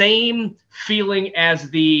that same feeling as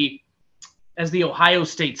the Ohio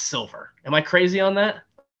State silver. Am I crazy on that?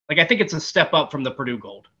 Like, I think it's a step up from the Purdue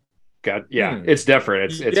gold. It's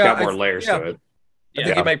different. It's got more layers to it. I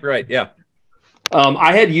think you might be right. Yeah.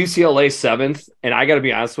 I had UCLA 7th, and I got to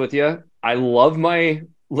be honest with you. I love my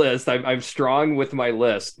list. I'm strong with my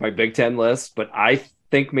list, my Big Ten list, but I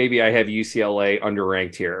think maybe I have UCLA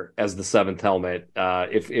underranked here as the 7th helmet.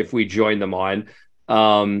 If we join them on,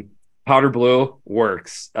 powder blue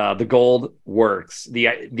works. The gold works.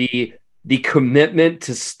 The commitment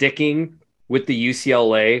to sticking with the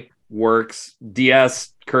UCLA works.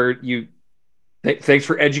 DS, Kurt, thanks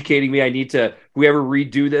for educating me. I need to, we ever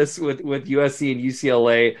redo this with USC and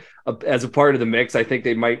UCLA as a part of the mix, I think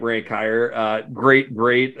they might rank higher.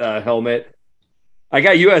 Great helmet. I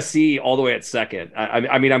got USC all the way at 2nd.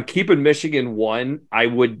 I mean, I'm keeping Michigan 1. I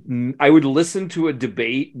would listen to a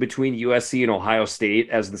debate between USC and Ohio State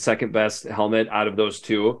as the 2nd best helmet out of those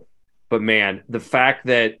two. But man, the fact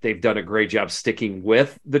that they've done a great job sticking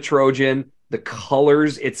with the Trojan, the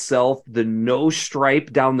colors itself, the no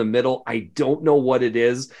stripe down the middle, I don't know what it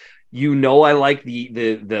is. You know, I like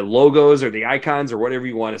the logos or the icons or whatever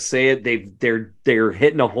you want to say it. They're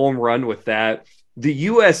hitting a home run with that. The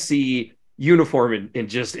USC uniform in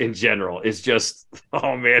general is just,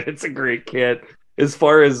 oh man, it's a great kit. As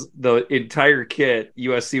far as the entire kit,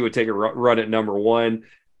 USC would take a run at number 1.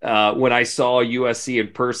 When I saw USC in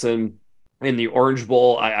person in the Orange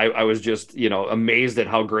Bowl, I was just, amazed at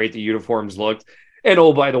how great the uniforms looked. And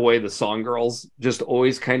oh, by the way, the song girls just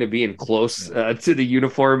always kind of being close to the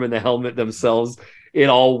uniform and the helmet themselves. It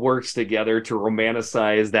all works together to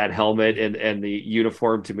romanticize that helmet and the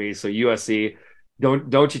uniform to me. So USC,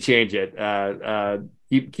 don't you change it.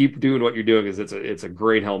 Keep doing what you're doing, because it's a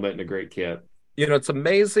great helmet and a great kit. It's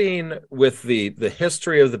amazing with the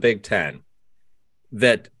history of the Big Ten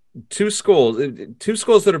that two schools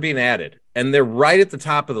that are being added, and they're right at the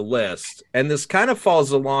top of the list. And this kind of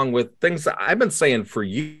falls along with things that I've been saying for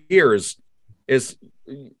years is,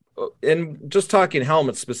 in just talking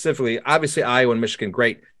helmets specifically, obviously Iowa and Michigan,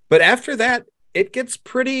 great, But after that, it gets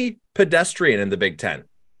pretty pedestrian in the Big Ten.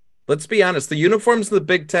 Let's be honest. The uniforms in the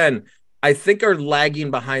Big Ten, I think, are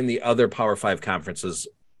lagging behind the other Power 5 conferences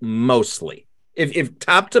mostly. If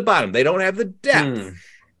top to bottom, they don't have the depth.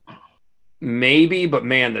 Maybe, but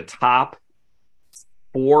man, the top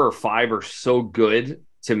 4 or 5 are so good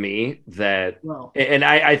to me that, and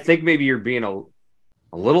I think maybe you're being a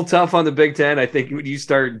little tough on the Big Ten. I think when you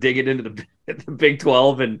start digging into the Big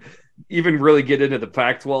 12 and even really get into the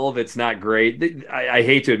Pac-12, it's not great. I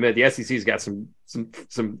hate to admit, the SEC's got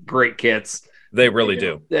some great kits. They really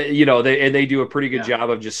do. They do a pretty good job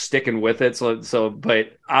of just sticking with it. So,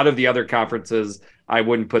 but out of the other conferences, I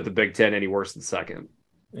wouldn't put the Big Ten any worse than second.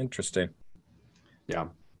 Interesting. Yeah.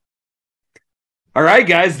 All right,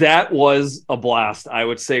 guys, that was a blast. I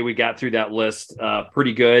would say we got through that list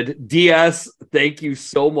pretty good. DS, thank you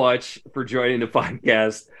so much for joining the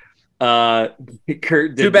podcast.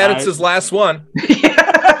 Kurt, too bad it's his last one.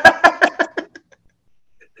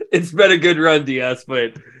 It's been a good run, DS,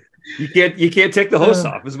 but you can't take the host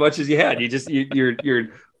off as much as you had. You're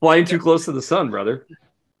flying too close to the sun, brother.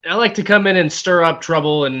 I like to come in and stir up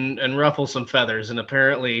trouble and ruffle some feathers, and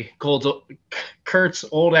apparently Kurt's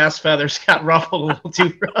old ass feathers got ruffled a little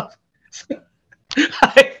too rough.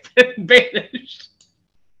 I've been banished.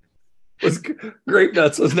 Grape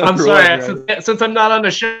nuts was number I'm sorry, one, right? since I'm not on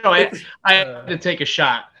the show, I had to take a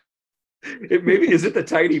shot. Is it the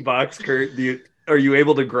tiny box, Kurt? Are you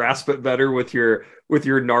able to grasp it better with your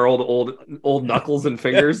gnarled old knuckles and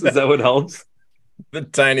fingers? Is that what helps? The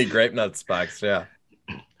tiny grape nuts box, yeah.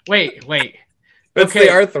 Wait. That's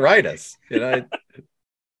the arthritis.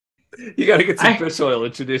 You got to get some fish oil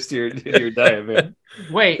introduced to your diet, man.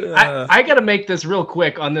 Wait, I got to make this real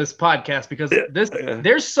quick on this podcast because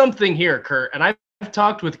there's something here, Kurt, and I've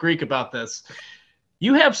talked with Greek about this.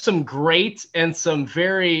 You have some great and some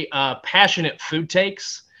very passionate food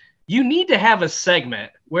takes. You need to have a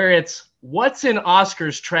segment where it's what's in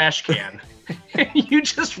Oscar's trash can, and you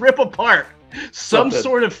just rip apart some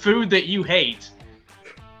sort of food that you hate.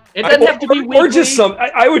 It doesn't have to be weekly. Or just some.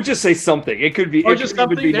 I would just say something. It could be. Or just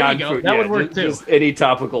something. Would be there you go. That would work too. Just any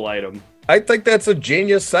topical item. I think that's a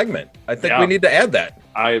genius segment. I think we need to add that.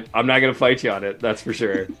 I'm not going to fight you on it. That's for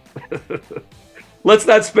sure. Let's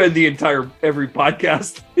not spend every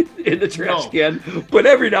podcast in the trash can. But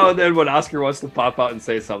every now and then, when Oscar wants to pop out and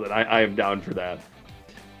say something, I am down for that.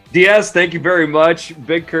 DS, thank you very much.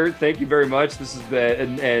 Big Kurt, thank you very much. This has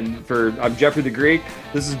been, I'm Jeffrey the Greek.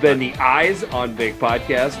 This has been the Eyes on Big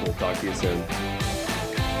podcast. We'll talk to you soon.